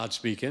mean, God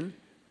speaking.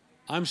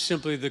 I'm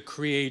simply the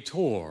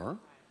creator,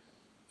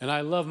 and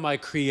I love my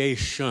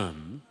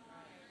creation,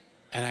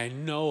 and I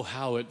know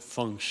how it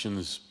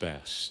functions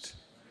best.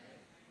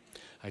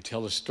 I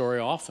tell a story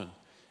often,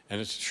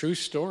 and it's a true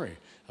story,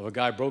 of a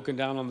guy broken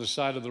down on the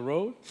side of the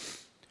road.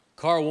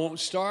 Car won't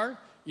start,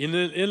 in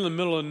the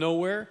middle of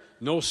nowhere,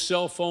 no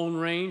cell phone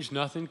range,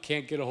 nothing,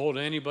 can't get a hold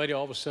of anybody.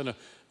 All of a sudden, a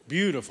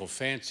beautiful,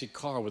 fancy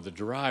car with the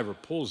driver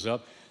pulls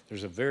up.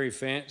 There's a very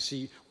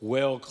fancy,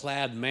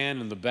 well-clad man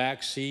in the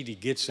back seat. He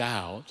gets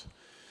out.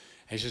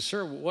 And he says,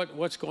 sir,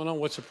 what's going on?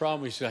 What's the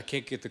problem? He said, I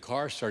can't get the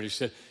car started. He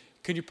said,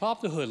 can you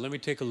pop the hood? Let me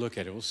take a look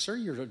at it. Well, sir,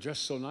 you're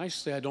dressed so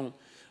nicely. I don't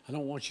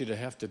want you to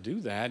have to do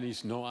that. And he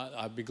said, no,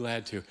 I'd be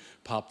glad to.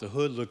 Pop the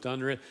hood, looked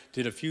under it,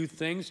 did a few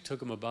things, took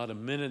him about a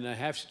minute and a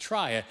half. Said,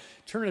 try it,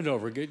 turn it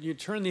over. You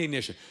turn the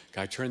ignition.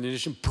 Guy turned the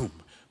ignition, boom,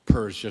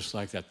 purrs just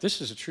like that.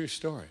 This is a true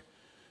story.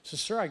 said,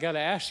 sir, I got to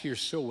ask you, you're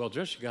so well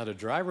dressed. You got a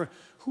driver.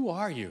 Who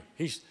are you?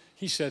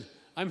 He said,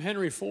 I'm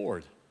Henry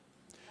Ford.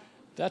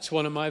 That's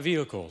one of my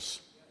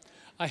vehicles.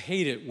 I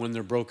hate it when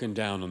they're broken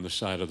down on the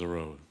side of the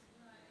road.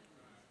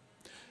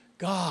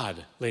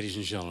 God, ladies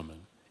and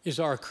gentlemen, is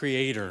our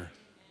creator.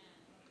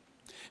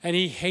 And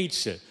he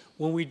hates it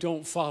when we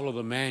don't follow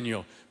the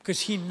manual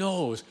because he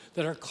knows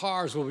that our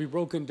cars will be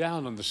broken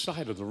down on the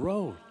side of the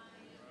road.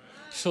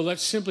 So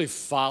let's simply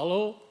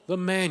follow the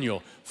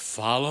manual,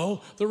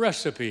 follow the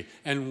recipe.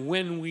 And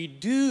when we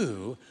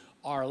do,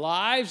 our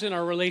lives and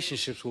our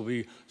relationships will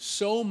be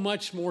so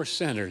much more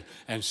centered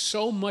and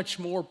so much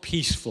more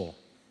peaceful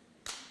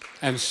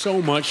and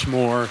so much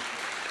more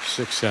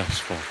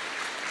successful.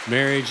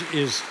 Marriage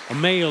is a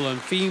male and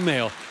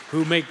female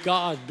who make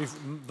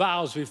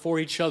vows before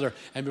each other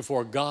and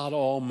before God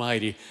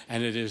Almighty,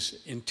 and it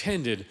is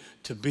intended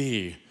to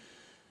be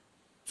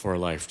for a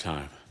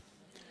lifetime.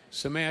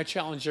 So may I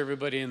challenge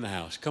everybody in the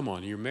house, come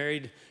on, you're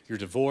married, you're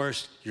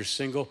divorced, you're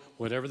single,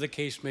 whatever the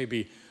case may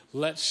be,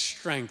 let's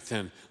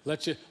strengthen.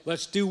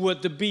 Let's do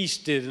what the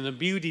beast did and the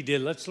beauty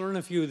did. Let's learn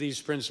a few of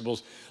these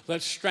principles.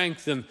 Let's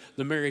strengthen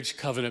the marriage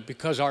covenant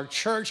because our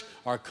church,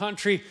 our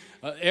country,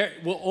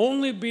 will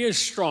only be as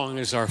strong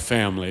as our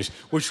families,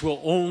 which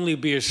will only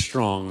be as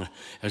strong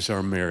as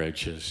our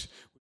marriages.